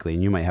 very quickly.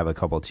 And you might have a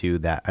couple too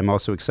that I'm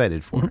also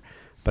excited for,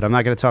 but I'm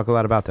not going to talk a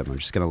lot about them. I'm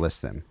just going to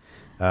list them.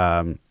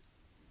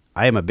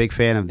 I am a big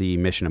fan of the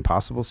Mission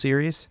Impossible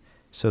series.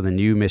 So the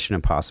new Mission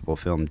Impossible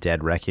film,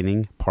 Dead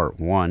Reckoning Part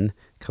 1,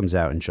 comes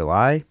out in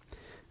July.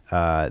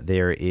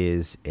 There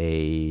is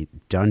a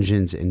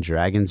Dungeons and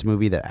Dragons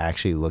movie that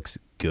actually looks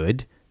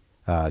good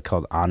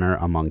called Honor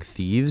Among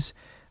Thieves.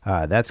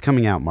 That's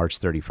coming out March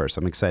 31st.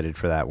 I'm excited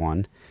for that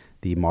one.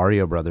 The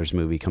Mario Brothers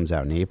movie comes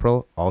out in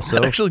April. Also,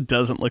 That actually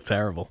doesn't look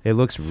terrible. it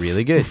looks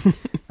really good.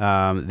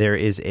 There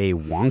is a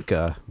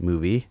Wonka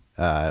movie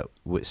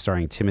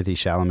starring Timothy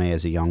Chalamet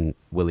as a young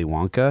Willy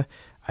Wonka.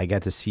 I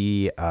got to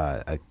see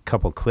a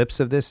couple clips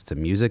of this. It's a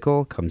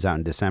musical. Comes out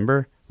in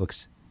December.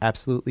 Looks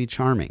absolutely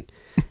charming.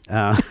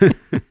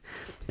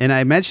 And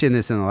I mentioned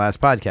this in the last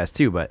podcast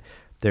too, but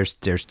there's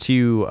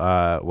 2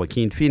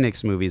 Joaquin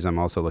Phoenix movies I'm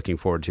also looking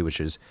forward to,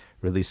 which is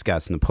Ridley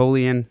Scott's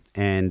Napoleon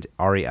and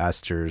Ari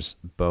Aster's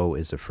Beau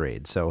is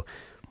Afraid. So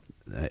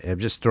I'm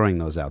just throwing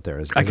those out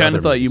there. I kind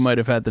of thought you movies. might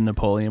have had the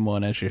Napoleon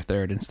one as your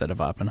third instead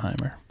of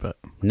Oppenheimer, but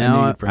I knew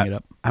No, you'd bring it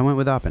up. I went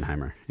with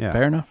Oppenheimer. Yeah,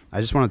 Fair enough.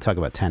 I just want to talk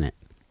about Tenet.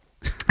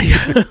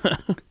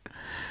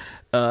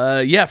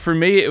 Yeah, for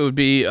me it would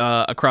be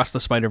Across the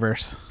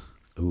Spider-Verse.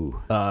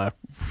 Ooh,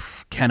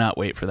 Cannot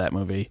wait for that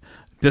movie.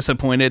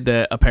 Disappointed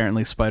that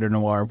apparently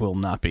Spider-Noir will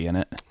not be in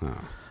it.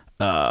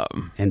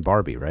 and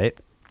Barbie, right?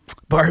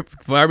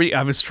 Barbie,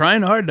 I was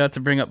trying hard not to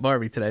bring up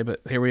Barbie today,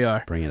 but here we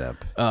are. Bring it up.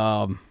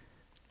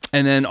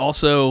 And then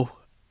also,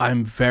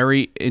 I'm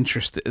very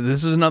interested.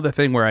 This is another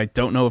thing where I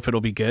don't know if it'll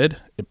be good.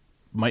 It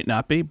might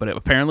not be, but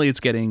apparently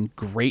it's getting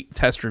great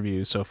test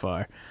reviews so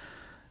far.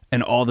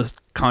 And all this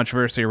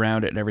controversy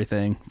around it and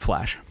everything.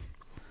 Flash.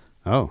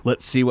 Oh,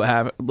 Let's see what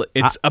happens.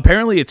 It's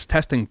apparently it's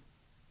testing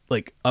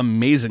like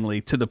amazingly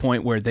to the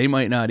point where they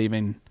might not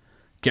even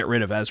get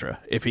rid of Ezra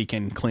if he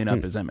can clean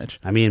up his image.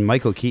 I mean,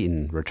 Michael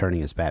Keaton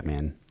returning as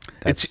Batman.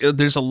 That's,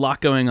 There's a lot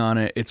going on.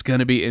 It's going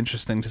to be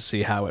interesting to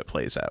see how it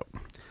plays out.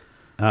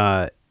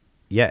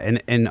 yeah,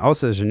 and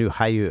also there's a new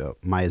Hayao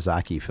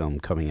Miyazaki film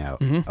coming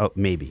out. Oh,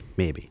 maybe.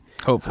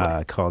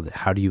 Hopefully. Called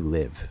How Do You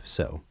Live?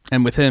 So,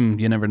 And with him,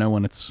 you never know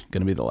when it's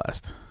going to be the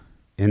last.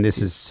 and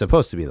this is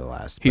supposed to be the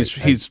last. but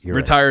He's you're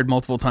right. retired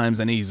multiple times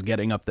and he's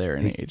getting up there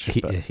in age.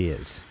 but- He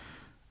is.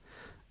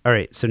 All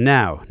right, so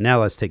now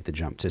let's take the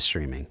jump to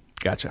streaming.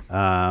 Gotcha.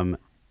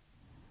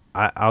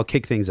 I'll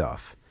kick things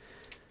off.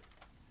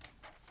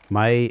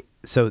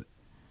 So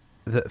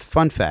the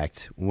fun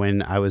fact,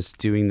 when I was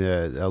doing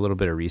a little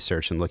bit of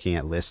research and looking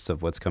at lists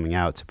of what's coming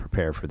out to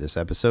prepare for this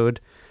episode,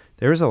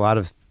 there was a lot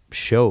of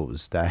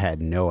shows that I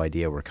had no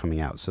idea were coming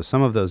out. So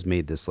some of those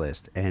made this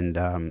list.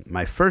 And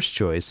my first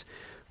choice,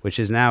 which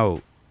is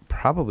now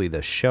probably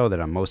the show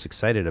that I'm most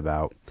excited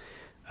about,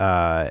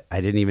 I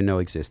didn't even know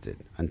existed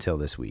until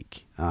this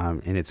week.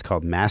 And it's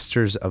called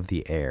Masters of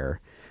the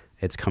Air.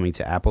 It's coming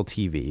to Apple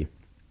TV.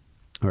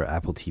 Or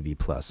Apple TV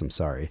Plus, I'm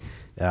sorry.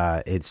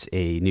 It's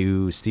a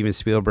new Steven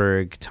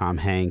Spielberg, Tom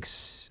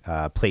Hanks,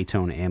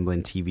 Playtone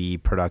Amblin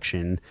TV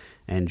production,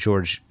 and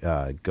George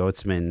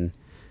Goetzman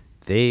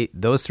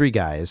those three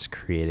guys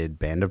created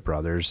Band of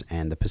Brothers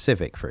and The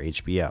Pacific for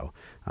HBO,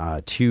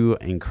 two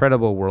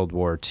incredible World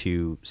War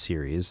II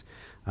series.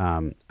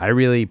 I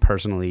really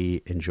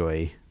personally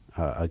enjoy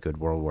a good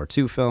World War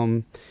II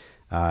film,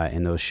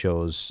 and those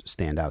shows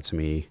stand out to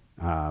me.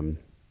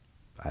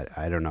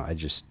 I don't know.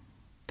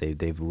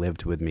 They've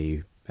lived with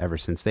me ever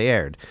since they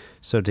aired.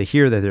 So to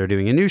hear that they're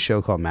doing a new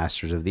show called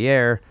Masters of the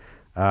Air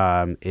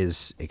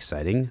is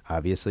exciting,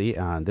 obviously.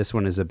 This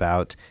one is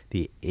about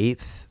the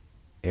 8th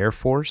Air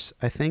Force,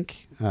 I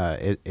think.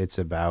 It's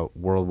about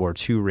World War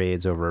II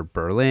raids over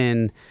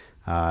Berlin,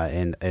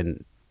 and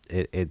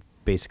it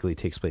basically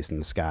takes place in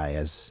the sky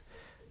as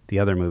the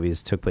other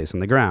movies took place on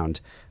the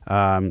ground.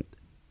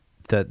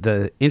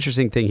 The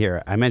interesting thing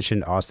here, I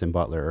mentioned Austin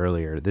Butler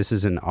earlier. This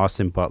is an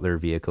Austin Butler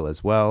vehicle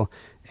as well.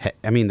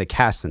 I mean, the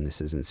cast in this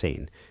is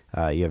insane.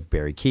 You have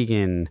Barry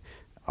Keoghan,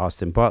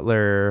 Austin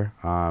Butler.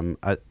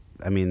 A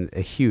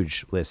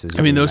huge list.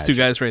 Those two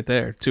guys right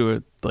there,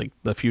 two like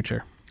the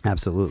future.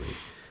 Absolutely.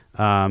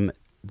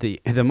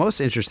 The most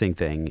interesting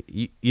thing,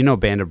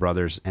 Band of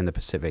Brothers and The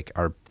Pacific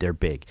they're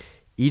big.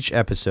 Each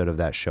episode of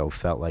that show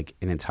felt like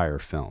an entire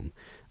film.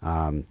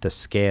 The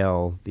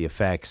scale, the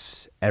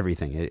effects,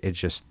 everything. It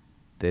just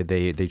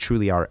they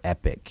truly are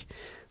epic.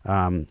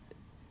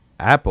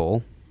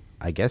 Apple,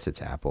 I guess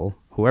it's Apple,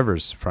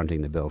 whoever's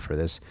fronting the bill for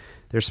this,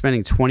 they're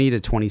spending $20 to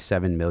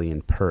 $27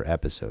 million per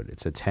episode.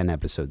 It's a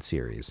 10-episode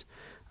series.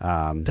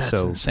 That's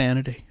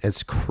insanity.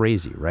 It's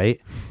crazy, right?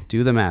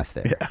 Do the math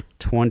there. Yeah.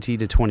 20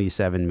 to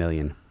 27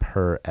 million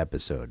per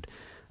episode.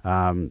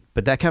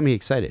 But that got me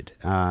excited.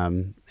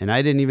 And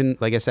I didn't even,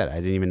 like I said, I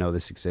didn't even know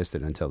this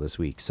existed until this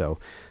week. So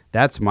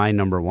that's my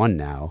number one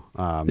now.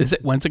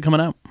 When's it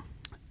coming out?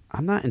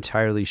 I'm not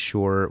entirely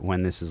sure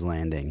when this is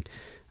landing.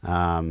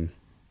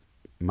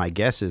 My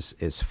guess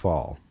is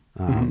fall.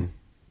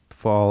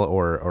 Fall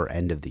or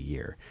end of the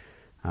year.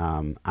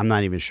 I'm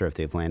not even sure if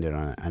they've landed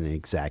on an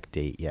exact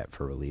date yet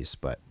for release,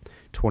 but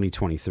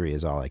 2023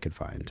 is all I could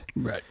find.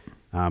 Right.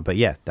 But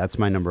yeah, that's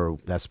my number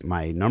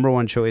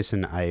one choice,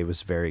 and I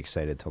was very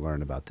excited to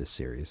learn about this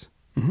series.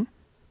 Mm-hmm.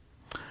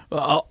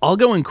 Well, I'll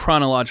go in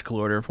chronological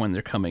order of when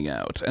they're coming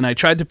out, and I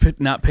tried to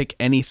not pick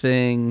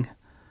anything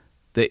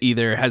that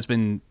either has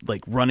been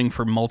like running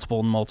for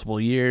multiple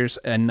years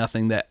and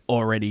nothing that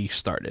already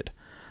started.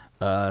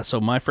 So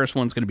my first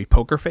one's going to be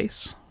Poker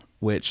Face,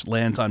 which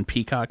lands on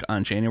Peacock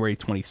on January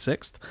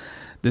 26th.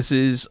 This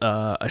is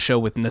a show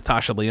with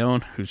Natasha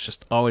Lyonne, who's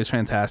just always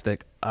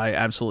fantastic. I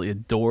absolutely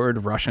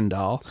adored Russian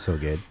Doll. So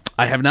good.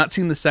 I have not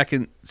seen the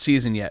second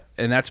season yet,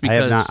 and that's because...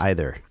 I have not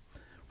either.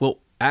 Well,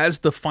 as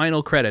the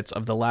final credits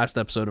of the last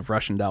episode of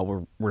Russian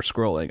Doll were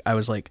scrolling, I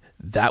was like,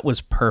 that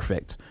was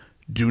perfect.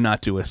 Do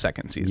not do a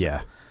second season.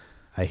 Yeah,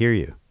 I hear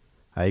you.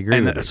 I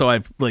agree with you. So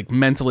I've,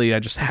 mentally, I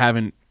just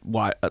haven't...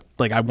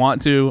 I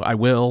want to, I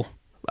will...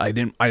 I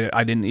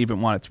didn't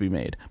even want it to be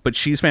made, but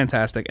she's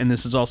fantastic, and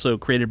this is also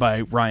created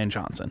by Rian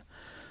Johnson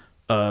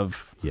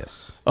of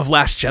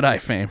Last Jedi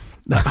fame,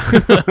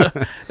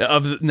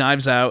 of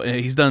Knives Out.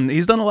 He's done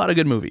a lot of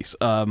good movies.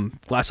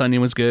 Glass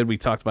Onion was good. We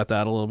talked about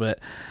that a little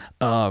bit.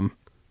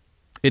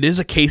 It is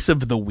a case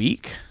of the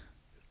week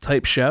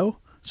type show,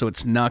 so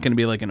it's not going to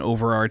be like an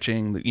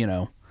overarching,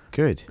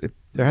 Good.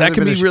 That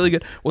can be really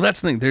good. Well,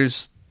 that's the thing.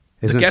 Is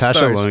the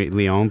Natasha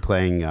Lyonne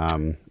playing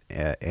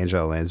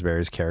Angela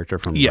Lansbury's character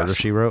from Murder,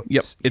 She Wrote?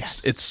 Yep.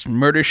 It's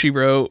Murder, She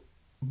Wrote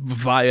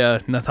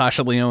via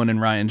Natasha Lyonne and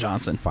Rian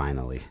Johnson.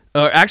 Finally.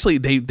 Actually,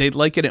 they'd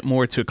liken it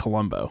more to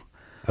Columbo.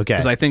 Okay.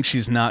 Because I think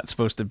she's not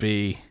supposed to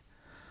be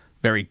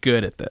very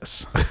good at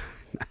this.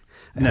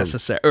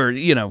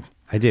 Necessarily. Or,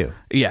 I do.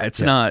 Yeah,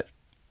 it's not,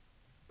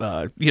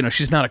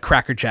 she's not a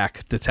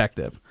crackerjack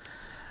detective.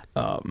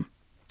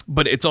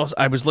 But it's also,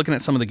 I was looking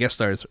at some of the guest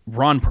stars.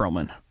 Ron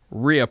Perlman,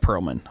 Rhea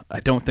Perlman. I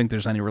don't think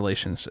there's any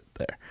relationship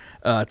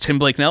there. Tim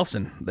Blake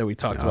Nelson that we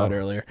talked about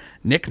earlier.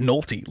 Nick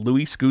Nolte,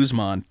 Luis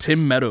Guzman,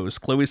 Tim Meadows,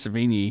 Chloe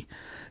Sevigny,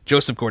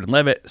 Joseph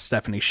Gordon-Levitt,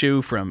 Stephanie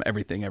Hsu from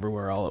Everything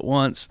Everywhere All at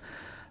Once.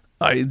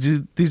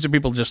 These are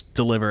people just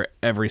deliver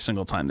every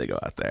single time they go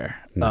out there.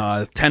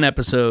 Nice. 10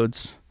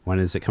 episodes. When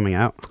is it coming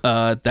out?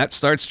 That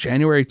starts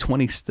January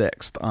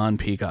 26th on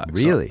Peacock.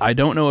 Really? So I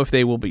don't know if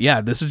they will be.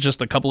 Yeah, this is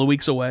just a couple of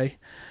weeks away.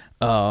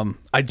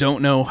 I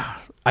don't know.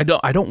 I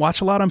don't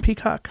watch a lot on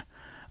Peacock.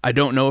 I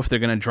don't know if they're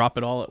going to drop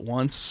it all at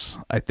once.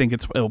 I think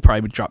it'll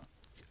probably drop.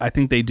 I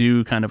think they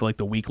do kind of like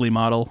the weekly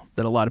model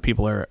that a lot of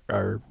people are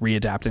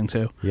readapting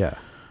to. Yeah.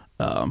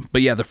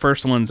 But yeah, the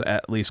first ones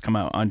at least come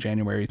out on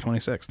January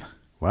 26th.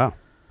 Wow.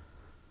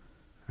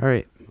 All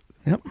right.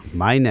 Yep.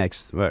 My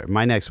next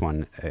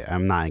one,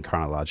 I'm not in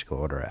chronological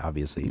order,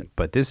 obviously,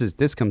 but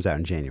this comes out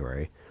in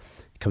January.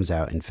 It comes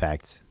out, in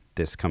fact,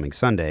 this coming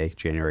Sunday,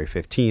 January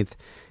 15th,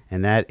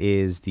 and that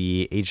is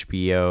the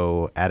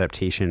HBO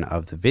adaptation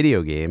of the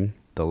video game,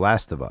 The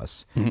Last of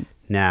Us. Mm-hmm.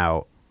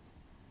 Now,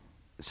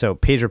 so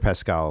Pedro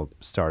Pascal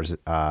stars...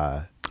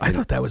 I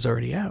thought that was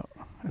already out.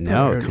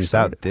 No, it comes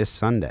out this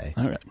Sunday.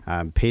 All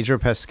right. Pedro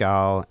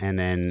Pascal and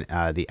then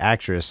the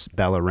actress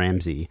Bella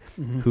Ramsey,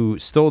 mm-hmm. who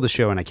stole the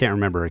show, and I can't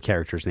remember her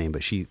character's name,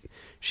 but she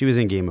she was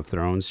in Game of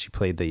Thrones. She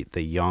played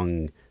the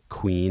young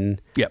queen.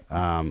 Yep.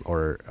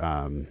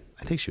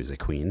 I think she was a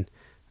queen.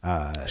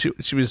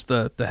 She was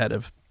the head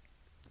of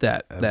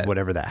that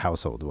whatever that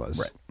household was.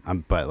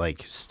 Right. But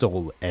like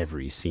stole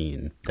every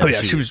scene. Oh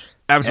yeah, she was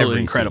absolutely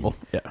every incredible.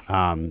 scene.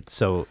 Yeah.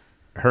 So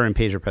her and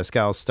Pedro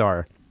Pascal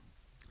star.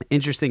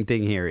 Interesting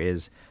thing here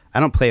is I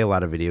don't play a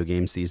lot of video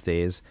games these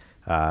days.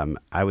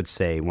 I would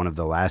say one of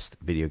the last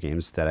video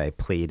games that I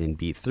played and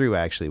beat through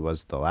actually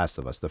was The Last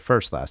of Us, the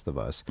first Last of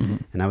Us,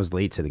 and I was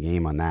late to the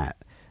game on that.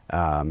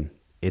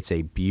 It's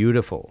a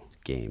beautiful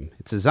game.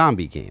 It's a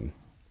zombie game,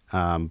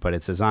 but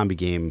it's a zombie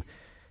game.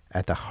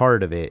 At the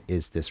heart of it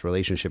is this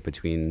relationship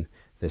between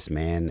this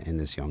man and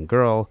this young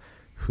girl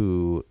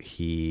who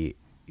he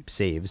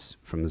saves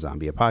from the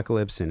zombie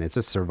apocalypse, and it's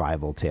a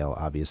survival tale,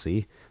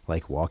 obviously,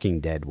 like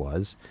Walking Dead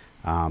was,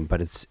 but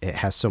it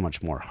has so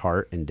much more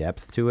heart and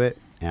depth to it,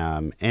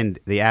 and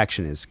the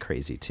action is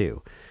crazy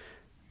too.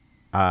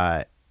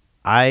 I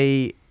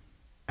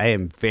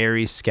am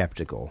very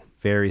skeptical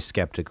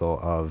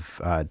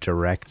of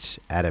direct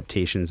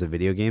adaptations of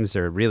video games.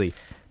 There really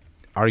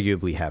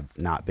arguably have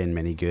not been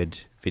many good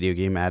video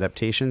game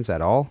adaptations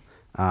at all.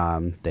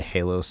 The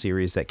Halo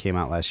series that came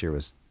out last year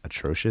was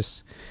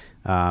atrocious.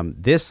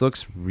 This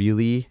looks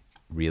really,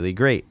 really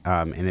great.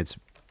 And it's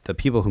the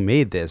people who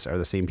made this are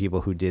the same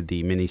people who did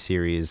the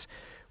miniseries,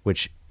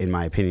 which in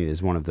my opinion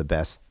is one of the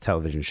best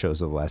television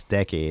shows of the last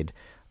decade,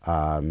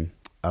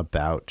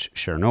 about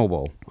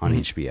Chernobyl on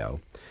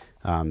HBO.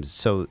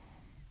 So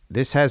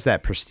this has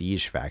that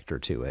prestige factor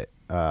to it,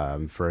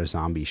 for a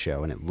zombie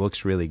show, and it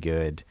looks really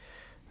good.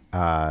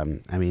 I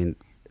mean,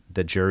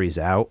 the jury's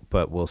out,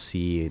 but we'll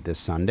see this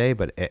Sunday.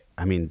 But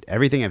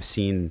everything I've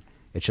seen,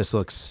 it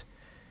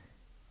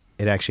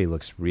actually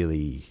looks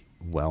really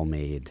well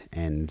made.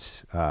 And,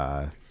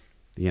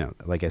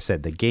 like I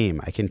said, the game,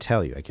 I can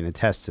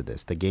attest to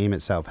this. The game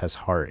itself has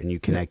heart, and you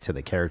connect to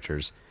the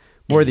characters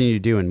more than you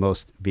do in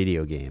most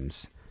video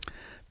games.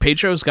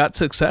 Pedro's got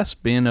success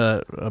being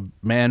a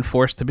man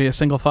forced to be a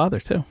single father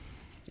too.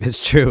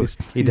 It's true.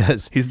 He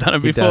does. He's done it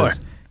before. Does.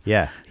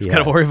 Yeah. He's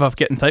got to worry about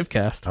getting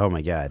typecast. Oh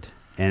my God.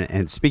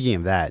 And speaking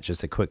of that,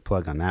 just a quick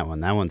plug on that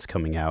one. That one's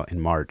coming out in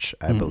March,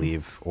 I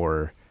believe,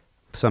 or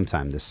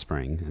sometime this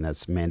spring, and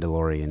that's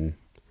Mandalorian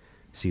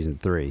season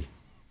 3.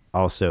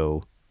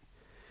 Also,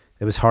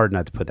 it was hard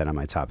not to put that on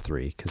my top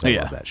 3 because I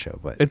love that show.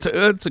 But it's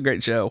a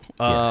great show.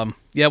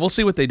 We'll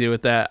see what they do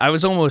with that. I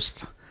was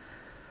almost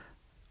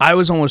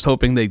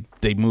hoping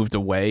they moved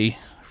away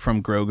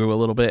from Grogu a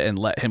little bit and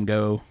let him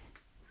go.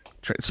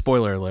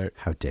 Spoiler alert!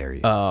 How dare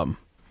you?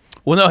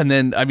 Well, no, and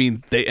then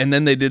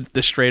they did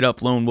the straight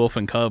up lone wolf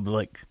and cub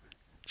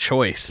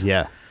choice.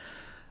 Yeah.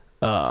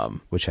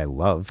 Which I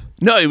love.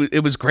 No,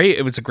 it was great.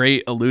 It was a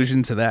great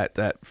allusion to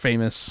that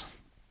famous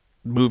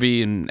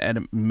movie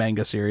and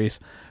manga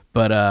series.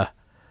 But I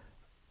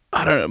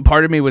don't know.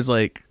 Part of me was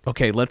like,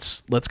 okay,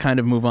 let's kind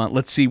of move on.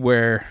 Let's see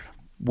where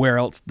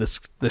else this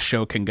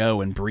show can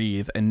go and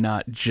breathe, and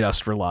not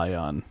just rely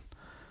on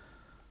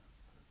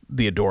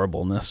the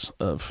adorableness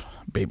of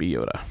Baby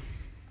Yoda.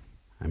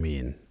 I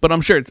mean, but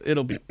I'm sure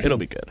it'll be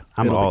good.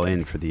 I'm all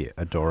in for the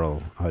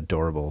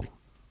adorable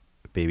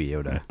Baby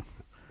Yoda.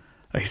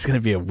 He's gonna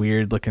be a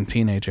weird looking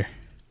teenager.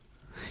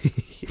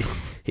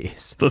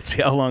 Yes. Let's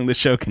see how long the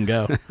show can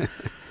go.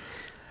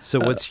 So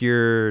what's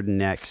your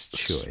next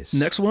choice?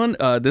 Next one,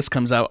 this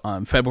comes out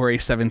on February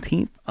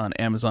 17th on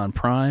Amazon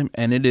Prime,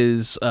 and it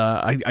is,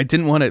 I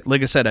didn't want to,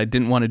 like I said, I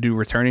didn't want to do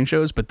returning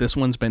shows, but this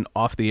one's been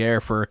off the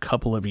air for a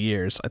couple of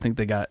years. I think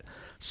they got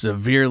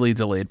severely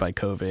delayed by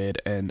COVID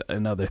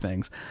and other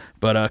things.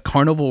 But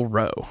Carnival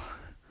Row,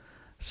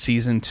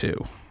 Season 2.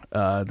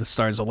 This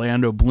stars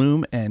Orlando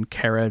Bloom and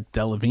Cara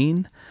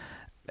Delevingne.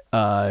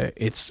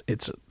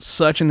 It's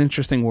such an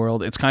interesting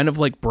world. It's kind of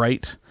like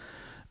Bright,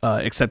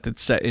 except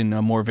it's set in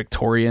a more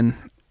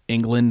Victorian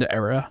England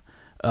era.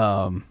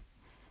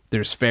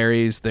 There's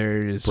fairies.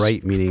 There's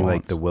Bright, meaning fawns.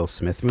 like the Will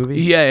Smith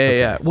movie?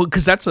 Yeah. Well,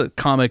 because that's a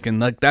comic,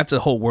 and that's a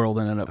whole world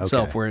in and of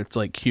itself, Okay. where it's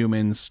like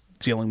humans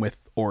dealing with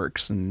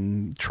orcs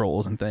and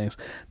trolls and things.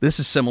 This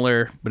is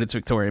similar, but it's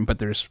Victorian. But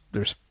there's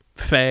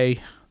fae.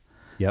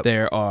 Yep.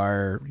 There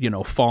are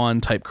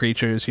fawn type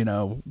creatures,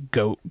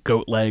 goat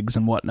legs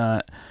and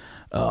whatnot.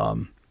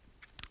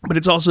 But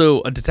it's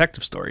also a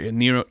detective story, a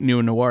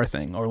neo-noir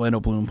thing. Orlando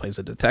Bloom plays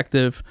a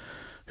detective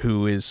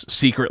who is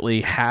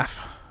secretly half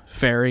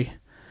fairy.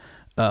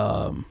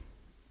 And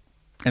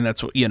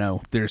that's what,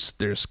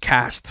 there's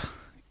caste,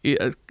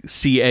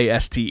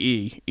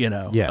 CASTE,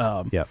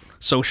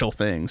 social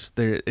things.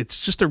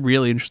 It's just a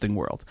really interesting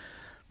world.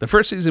 The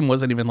first season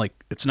wasn't even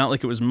it's not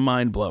like it was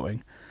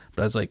mind-blowing,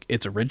 but I was like,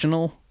 it's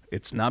original.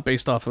 It's not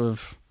based off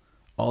of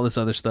all this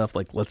other stuff.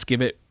 Let's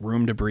give it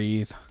room to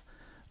breathe.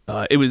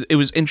 It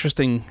was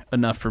interesting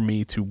enough for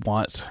me to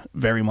want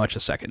very much a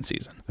second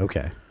season.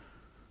 Okay.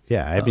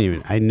 Yeah,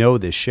 I know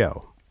this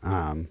show.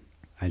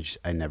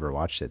 I never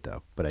watched it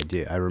though, but I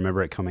do. I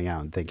remember it coming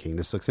out and thinking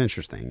this looks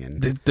interesting.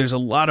 And there's a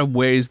lot of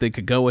ways they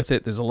could go with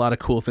it. There's a lot of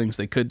cool things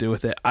they could do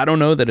with it. I don't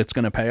know that it's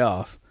going to pay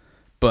off,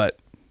 but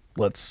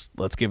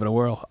let's give it a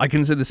whirl. I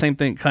can say the same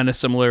thing, kind of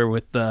similar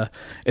with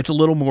it's a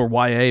little more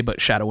YA, but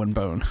Shadow and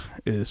Bone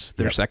is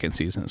their second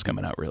season is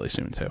coming out really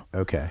soon too.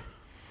 Okay.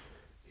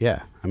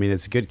 Yeah, I mean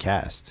it's a good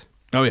cast.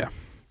 Oh yeah,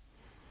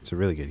 It's a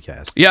really good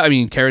cast. yeah. I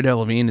mean, Cara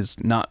Delevingne is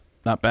not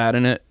bad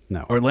in it.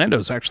 No.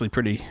 Orlando's actually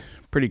pretty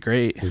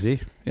great. Is he?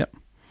 Yep.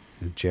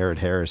 Jared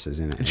Harris is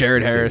in it.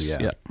 Jared too, Harris.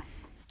 yeah. Yep.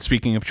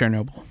 Speaking of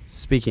Chernobyl,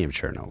 Speaking of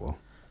Chernobyl,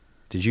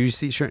 did you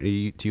see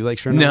Chernobyl? Do you like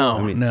Chernobyl?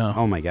 No, no.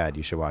 Oh my God,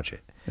 you should watch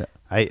it.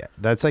 Yeah.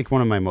 That's like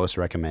one of my most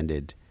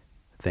recommended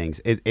things.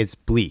 It's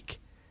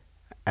bleak,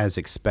 as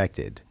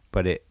expected,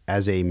 but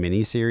as a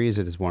miniseries,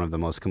 it is one of the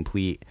most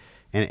complete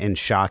and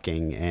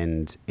shocking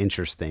and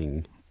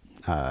interesting.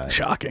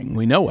 shocking.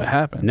 We know what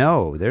happened.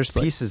 No, there's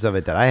pieces of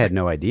it that I had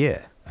no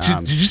idea.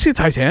 Did you see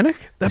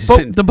Titanic? That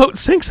Listen- boat, the boat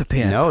sinks at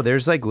the end. No,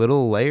 there's like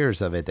little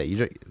layers of it that you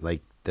don't,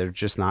 like. They're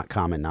just not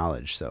common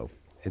knowledge, so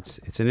it's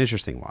an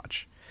interesting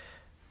watch.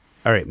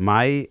 All right,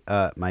 my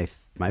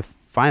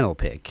final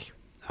pick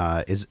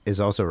is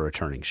also a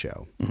returning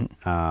show,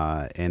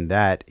 and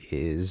that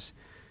is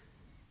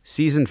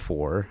season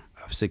 4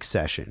 of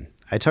Succession.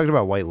 I talked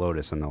about White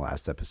Lotus on the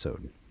last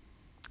episode,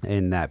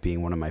 and that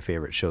being one of my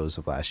favorite shows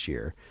of last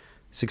year.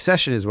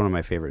 Succession is one of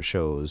my favorite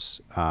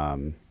shows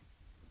on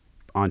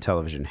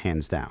television,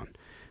 hands down.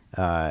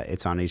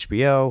 It's on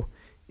HBO.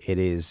 It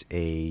is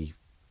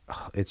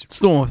it's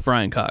the one with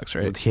Brian Cox,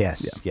 right?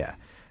 Yes, yeah.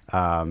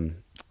 God,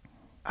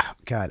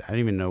 I don't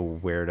even know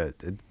where to.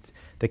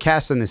 The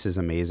cast in this is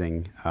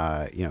amazing.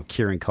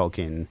 Kieran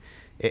Culkin.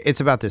 It's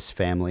about this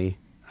family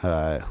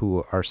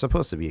who are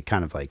supposed to be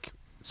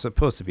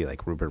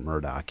like Rupert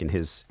Murdoch and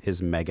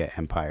his mega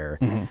empire.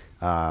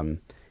 Mm-hmm.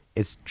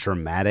 It's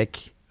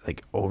dramatic,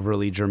 like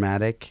overly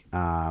dramatic,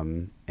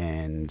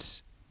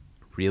 and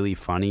really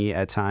funny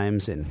at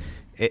times. And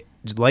it,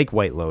 like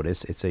White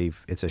Lotus, it's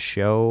a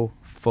show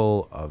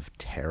full of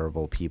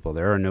terrible people.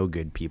 There are no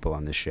good people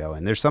on this show,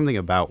 and there's something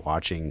about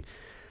watching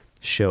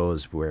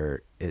shows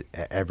where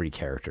every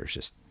character is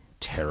just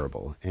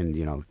terrible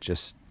and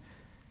just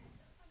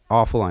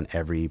awful on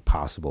every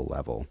possible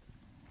level.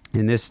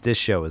 And this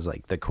show is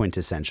like the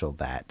quintessential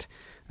that.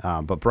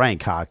 But Brian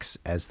Cox,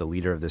 as the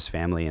leader of this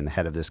family and the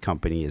head of this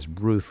company, is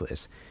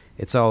ruthless.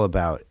 It's all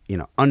about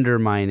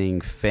undermining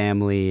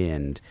family,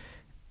 and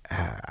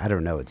I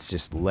don't know. It's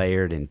just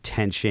layered in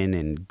tension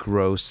and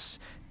gross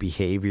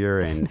behavior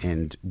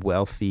and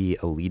wealthy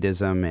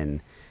elitism,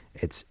 and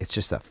it's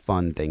just a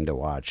fun thing to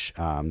watch.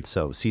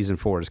 So season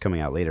 4 is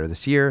coming out later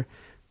this year.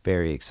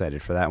 Very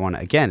excited for that one.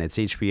 Again, it's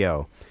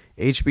HBO.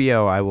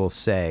 HBO, I will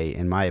say,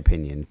 in my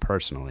opinion,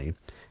 personally,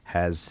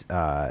 has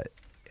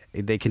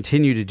they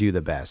continue to do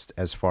the best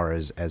as far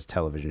as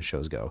television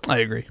shows go. I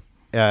agree.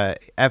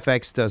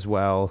 FX does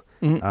well.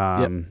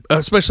 Yep.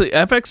 Especially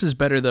FX is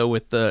better though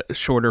with the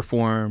shorter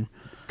form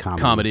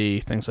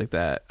comedy, things like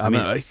that. I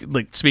mean,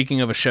 like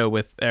speaking of a show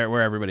where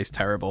everybody's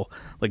terrible,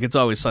 like It's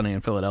Always Sunny in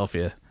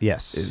Philadelphia.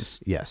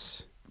 Yes,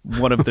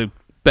 one of the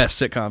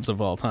best sitcoms of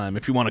all time,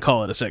 if you want to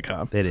call it a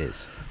sitcom. It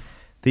is.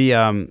 The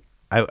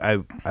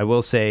I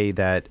will say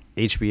that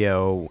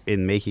HBO,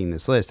 in making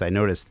this list, I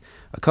noticed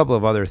a couple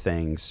of other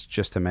things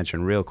just to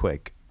mention real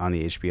quick on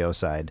the HBO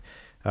side.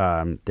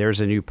 There's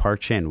a new Park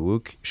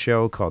Chan-wook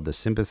show called The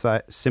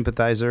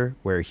Sympathizer,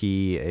 where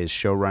he is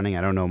show running.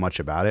 I don't know much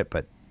about it,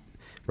 but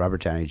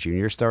Robert Downey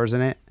Jr. stars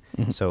in it.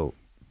 Mm-hmm. So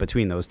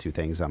between those two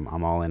things, I'm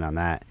all in on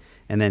that.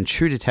 And then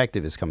True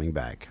Detective is coming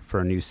back for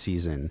a new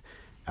season.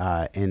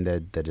 And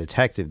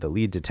the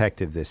lead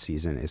detective this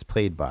season is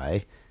played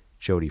by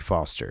Jodie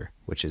Foster,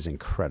 which is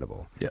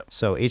incredible. Yep.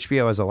 So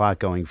HBO has a lot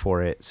going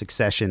for it.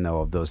 Succession,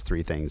 though, of those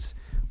three things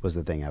was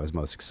the thing I was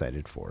most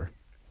excited for.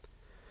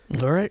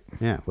 All right.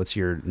 Yeah. What's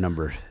your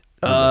number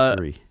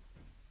 3?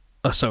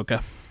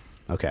 Ahsoka.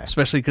 Okay.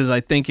 Especially because I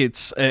think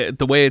it's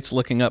the way it's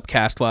looking up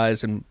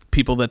cast-wise and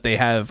people that they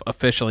have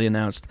officially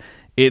announced,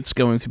 it's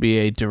going to be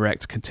a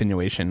direct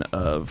continuation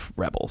of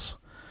Rebels,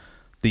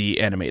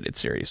 the animated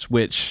series,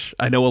 which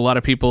I know a lot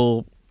of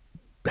people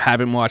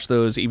haven't watched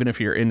those, even if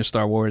you're into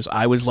Star Wars.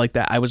 I was like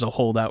that. I was a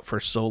holdout for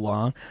so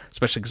long,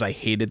 especially because I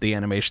hated the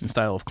animation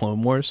style of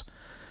Clone Wars.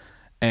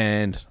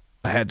 And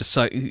I had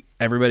to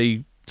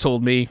everybody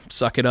told me,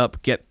 suck it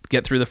up, get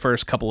through the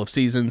first couple of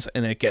seasons,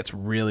 and it gets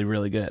really,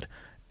 really good.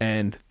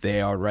 And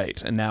they are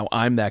right. And now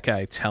I'm that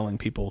guy telling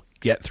people,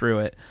 get through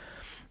it.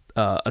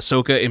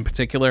 Ahsoka in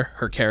particular,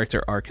 her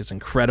character arc is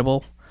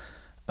incredible.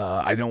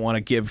 I don't want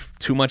to give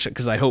too much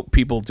because I hope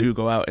people do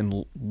go out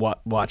and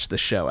watch the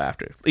show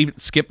after. Even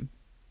skip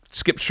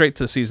straight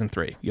to season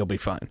 3. You'll be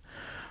fine.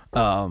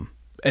 And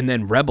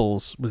then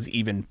Rebels was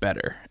even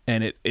better.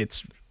 And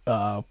it's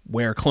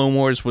where Clone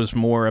Wars was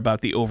more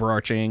about the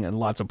overarching and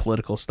lots of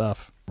political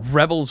stuff.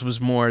 Rebels was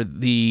more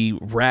the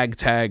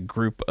ragtag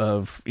group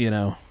of,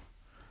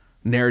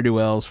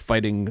 ne'er-do-wells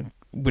fighting,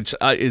 which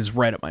is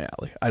right up my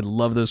alley. I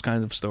love those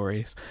kinds of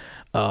stories.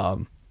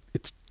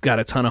 It's got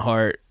a ton of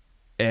heart,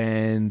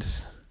 and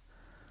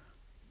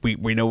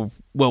we know,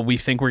 well, we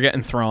think we're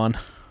getting Thrawn.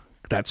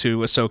 That's who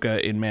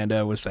Ahsoka in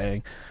Mando was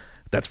saying.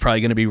 That's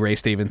probably going to be Ray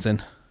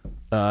Stevenson.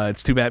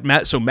 It's too bad.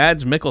 Mads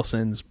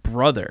Mikkelsen's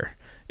brother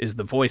is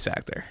the voice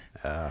actor,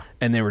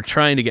 and they were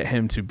trying to get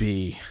him to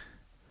be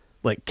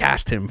like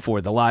cast him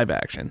for the live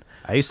action.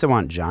 I used to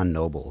want John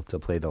Noble to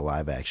play the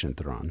live action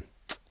Thrawn.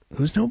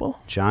 Who's Noble?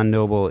 John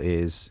Noble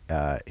is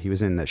he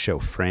was in the show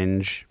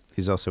Fringe.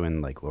 He's also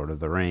in like Lord of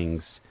the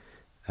Rings.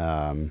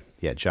 John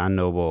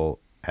Noble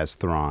as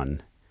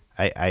Thrawn.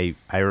 I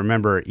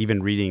remember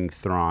even reading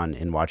Thrawn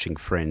and watching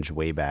Fringe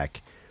way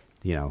back.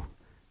 You know,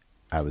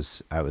 I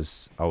was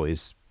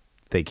always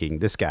thinking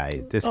this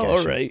guy. All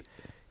should, right.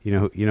 You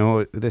know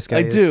who this guy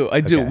I is? do.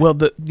 Okay. Well,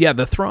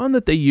 the Thrawn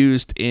that they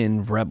used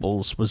in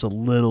Rebels was a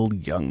little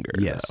younger.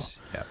 Yes.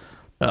 Though.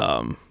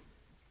 Yeah.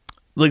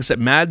 Like I said,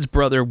 Mads'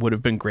 brother would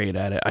have been great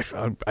at it.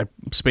 I'm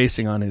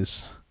spacing on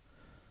his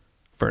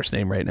first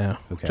name right now,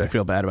 which Okay. I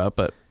feel bad about,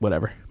 but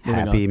whatever.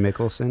 Moving Happy on.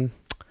 Mikkelsen.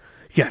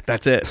 Yeah,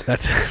 that's it.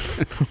 That's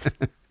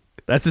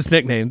his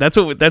nickname. That's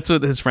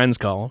what his friends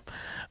call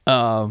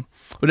him.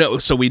 But no,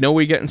 so we know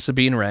we're getting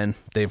Sabine Wren.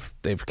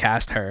 They've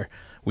cast her.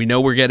 We know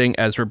we're getting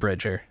Ezra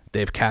Bridger.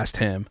 They've cast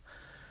him.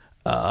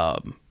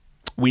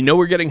 We know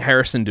we're getting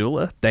Harrison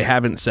Dula. They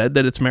haven't said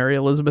that it's Mary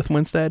Elizabeth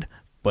Winstead,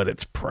 but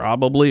it's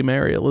probably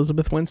Mary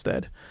Elizabeth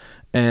Winstead.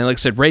 And like I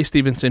said, Ray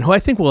Stevenson, who I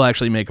think will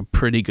actually make a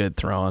pretty good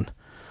Thrawn,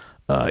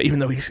 even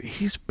though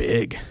he's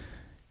big.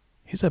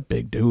 He's a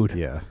big dude.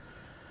 Yeah.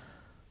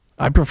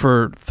 I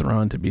prefer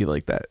Thrawn to be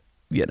like that,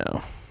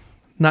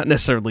 not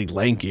necessarily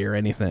lanky or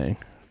anything,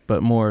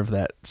 but more of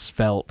that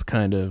svelte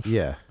kind of.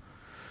 Yeah.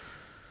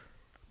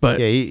 But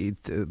Yeah. He,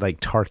 like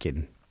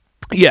Tarkin.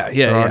 yeah.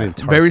 and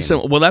Tarkin. Very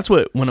similar. Well, that's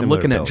what when I'm Similar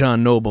looking at build.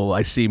 John Noble,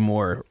 I see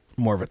more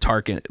of a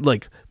Tarkin,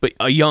 but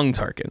a young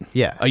Tarkin.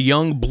 Yeah. a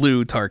young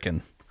blue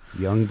Tarkin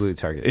Young blue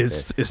Tarkin.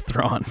 is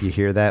Thrawn. You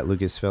hear that,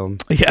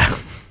 Lucasfilm? Yeah.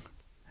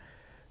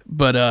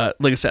 But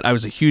like I said, I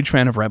was a huge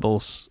fan of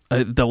Rebels.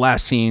 The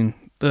last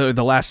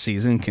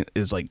season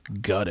is like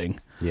gutting.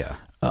 Yeah.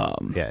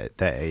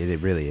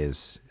 It really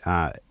is.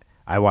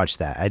 I watched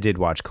that. I did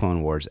watch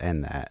Clone Wars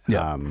and that.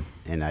 Yeah.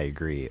 And I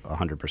agree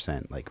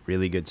 100%. Like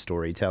really good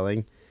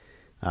storytelling.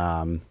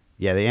 The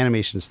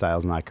animation style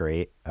is not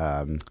great.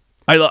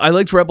 I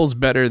liked Rebels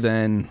better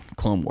than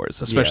Clone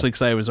Wars, especially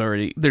because I was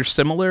already they're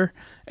similar,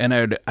 and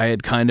I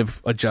had kind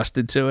of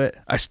adjusted to it.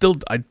 I still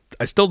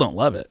don't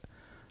love it.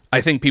 I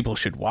think people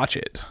should watch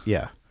it.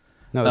 Yeah.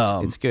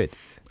 No, it's good.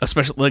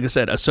 Especially, like I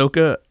said,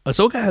 Ahsoka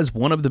has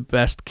one of the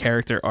best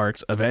character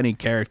arcs of any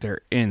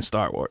character in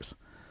Star Wars.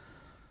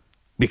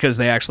 Because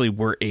they actually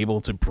were able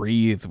to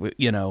breathe,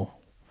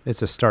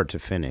 It's a start to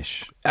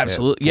finish.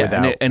 Absolutely,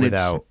 yeah,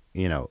 Without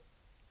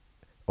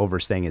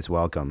overstaying its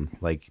welcome,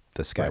 like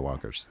the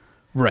Skywalkers.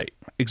 Right,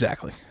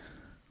 exactly.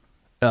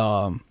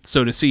 So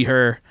to see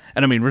her,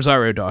 and I mean,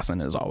 Rosario Dawson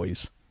is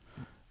always,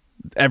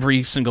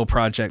 every single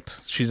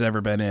project she's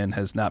ever been in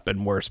has not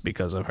been worse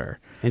because of her.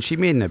 And she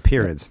made an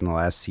appearance in the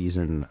last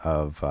season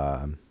of,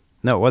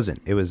 no, it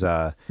wasn't. It was,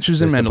 She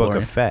was in the Book Mandalorian.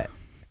 of Fett,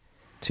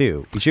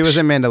 too. She was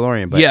in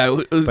Mandalorian,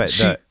 but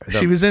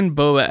she was in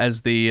Boba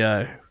as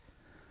the,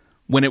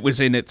 when it was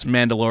in its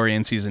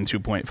Mandalorian season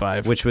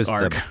 2.5, which was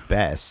arc. the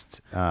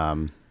best.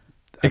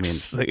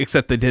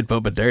 Except they did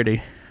Boba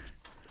dirty.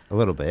 A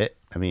little bit.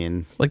 I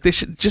mean, Like they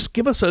should just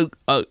give us a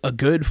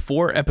good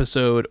 4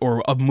 episode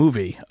or a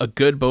movie, a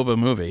good Boba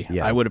movie.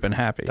 Yeah. I would have been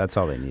happy. that's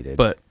all they needed.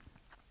 But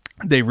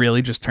they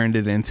really just turned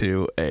it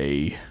into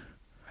a.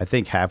 I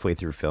think halfway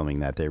through filming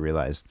that, they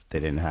realized they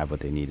didn't have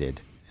what they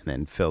needed, and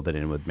then filled it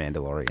in with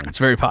Mandalorian. It's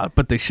very pop,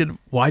 but they should.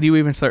 Why do you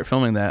even start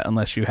filming that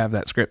unless you have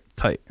that script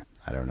tight?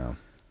 I don't know.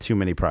 Too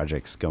many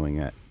projects going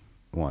at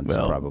once,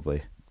 Well,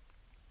 probably.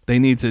 They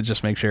need to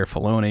just make sure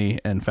Filoni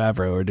and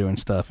Favreau are doing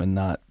stuff and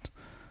not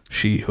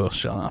she who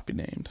shall not be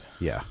named.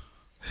 Yeah.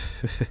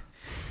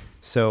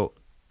 So,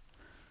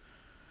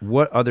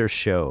 what other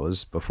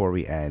shows, before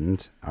we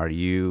end, are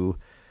you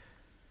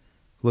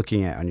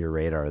looking at on your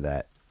radar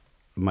that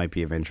might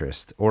be of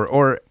interest?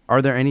 Or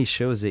are there any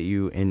shows that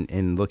you,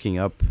 in looking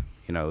up,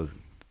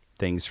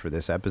 things for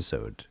this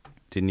episode,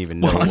 didn't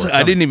even know? Well, honestly, were I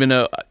coming? didn't even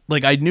know.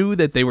 Like, I knew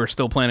that they were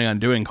still planning on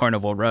doing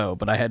Carnival Row,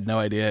 but I had no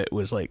idea it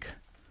was like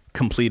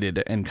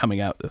completed and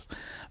coming out. This,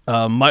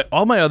 all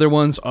my other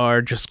ones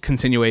are just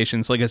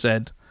continuations. Like I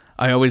said,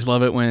 I always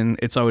love it when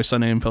It's Always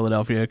Sunny in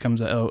Philadelphia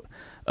comes out.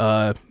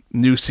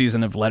 New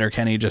season of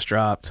Letterkenny just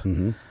dropped,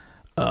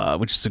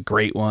 which is a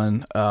great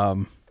one.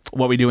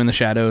 What We Do in the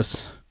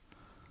Shadows.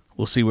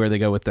 We'll see where they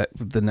go with that.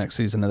 The next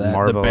season of that.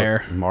 Marvel, The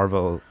Bear.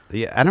 Marvel.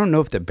 Yeah, I don't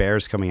know if The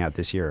Bear's coming out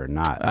this year or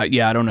not.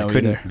 Yeah, I don't know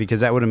couldn't, either. because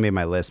that would have made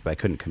my list, but I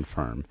couldn't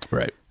confirm.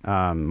 Right.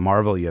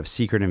 Marvel, you have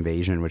Secret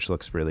Invasion, which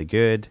looks really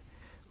good.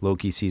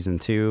 Loki season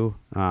 2.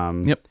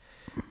 Yep.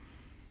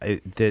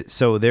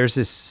 So there's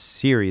this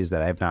series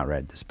that I have not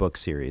read, this book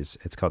series.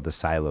 It's called the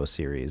Silo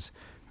series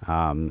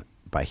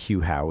by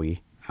Hugh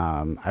Howey.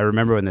 I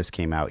remember when this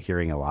came out,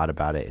 hearing a lot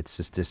about it. It's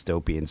this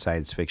dystopian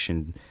science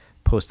fiction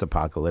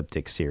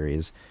post-apocalyptic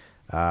series.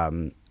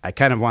 I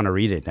kind of want to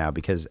read it now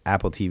because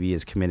Apple TV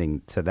is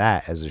committing to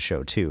that as a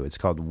show too. It's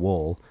called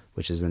Wool,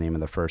 which is the name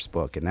of the first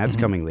book, and that's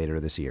coming later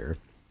this year.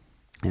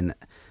 And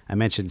I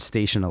mentioned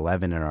Station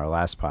 11 in our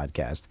last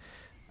podcast.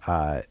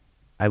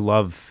 I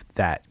love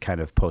that kind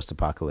of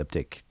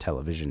post-apocalyptic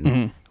television.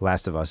 Mm-hmm.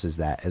 Last of Us is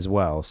that as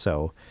well.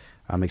 So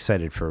I'm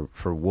excited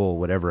for Wool,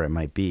 whatever it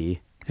might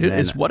be. And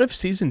Is then What If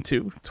Season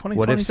 2 2023?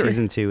 What If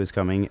Season 2 is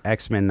coming?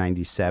 X-Men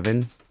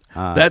 97.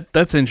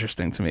 That's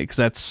interesting to me because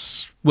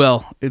it's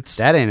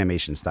That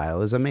animation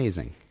style is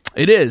amazing.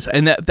 it is,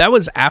 and that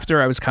was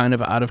after I was kind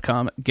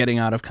of getting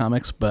out of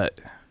comics, but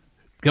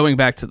going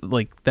back to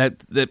like that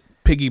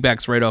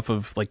piggybacks right off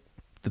of like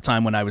the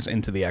time when I was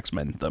into the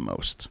X-Men the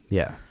most.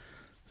 Yeah.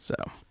 So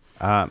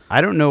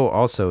I don't know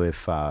also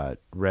if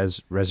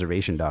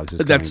Reservation Dogs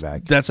is coming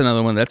back. that's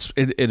another one.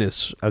 It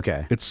is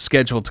Okay. It's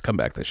scheduled to come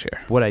back this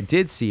year. What I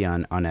did see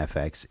on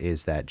FX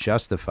is that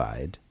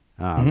Justified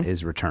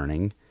is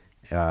returning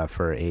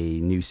for a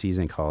new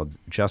season called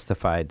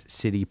Justified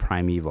City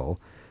Primeval.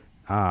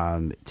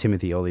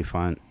 Timothy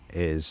Olyphant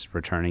is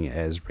returning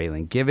as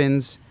Raylan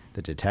Givens,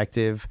 the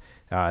detective.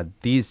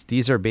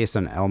 These are based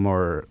on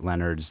Elmore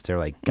Leonard's. They're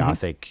like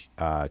gothic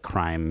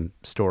crime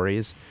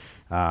stories.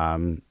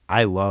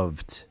 I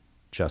loved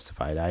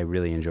Justified. I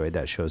really enjoyed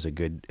that show. It's a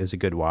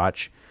good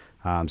watch.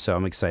 So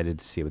I'm excited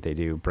to see what they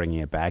do, bringing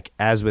it back.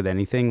 As with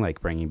anything, like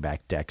bringing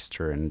back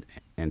Dexter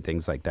and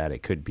things like that,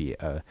 it could be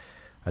a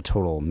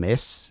total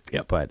miss.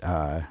 Yep.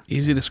 But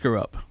Easy to screw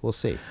up. we'll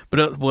see.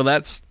 But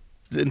let's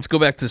go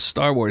back to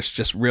Star Wars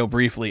just real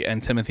briefly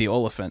and Timothy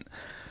Olyphant.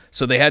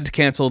 So they had to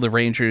cancel the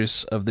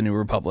Rangers of the New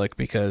Republic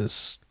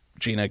because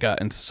Gina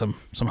got into some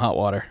hot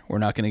water. We're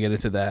not going to get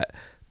into that.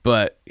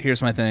 But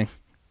here's my thing.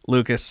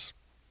 Lucas,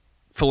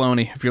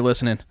 Filoni, if you're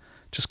listening,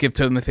 just give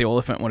Timothy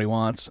Olyphant what he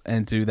wants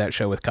and do that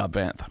show with Cobb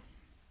Vanth.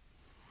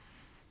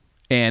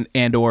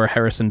 And or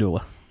Harrison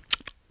Dula.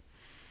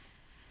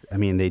 I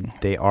mean,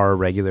 they are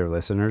regular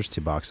listeners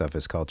to Box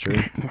Office Culture.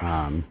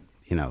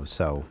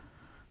 So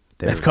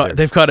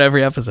They've caught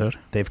every episode.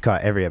 They've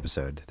caught every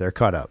episode. They're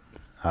caught up.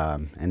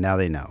 And now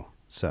they know.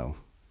 So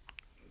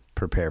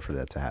prepare for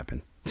that to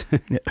happen.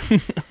 Yeah.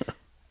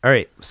 All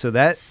right. So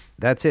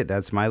that's it.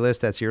 That's my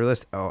list. That's your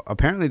list. Oh,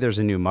 apparently there's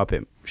a new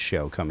Muppet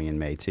show coming in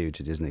May too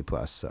to Disney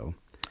Plus. So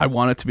I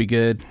want it to be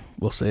good.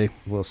 We'll see.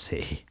 we'll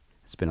see.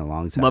 It's been a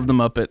long time. Love the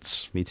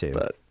Muppets. Me too.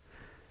 But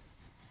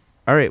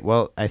All right.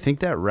 Well, I think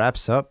that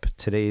wraps up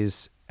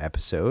today's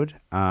episode.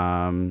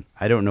 I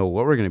don't know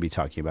what we're going to be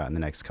talking about in the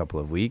next couple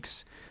of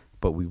weeks,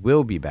 but we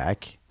will be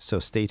back. So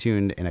stay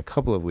tuned in a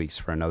couple of weeks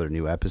for another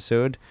new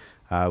episode.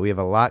 We have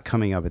a lot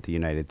coming up at the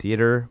United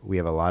Theater. We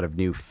have a lot of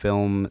new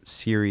film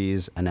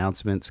series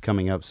announcements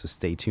coming up. So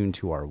stay tuned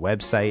to our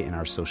website and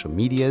our social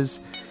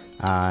medias,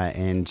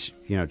 and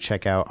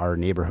check out our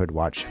Neighborhood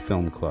Watch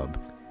Film Club.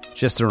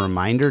 Just a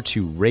reminder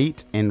to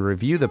rate and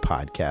review the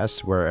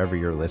podcast wherever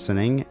you're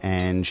listening,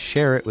 and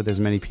share it with as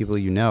many people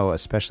you know,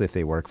 especially if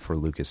they work for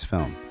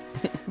Lucasfilm.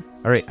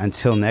 All right,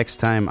 until next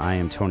time, I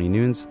am Tony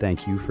Nunes.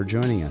 Thank you for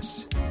joining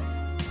us.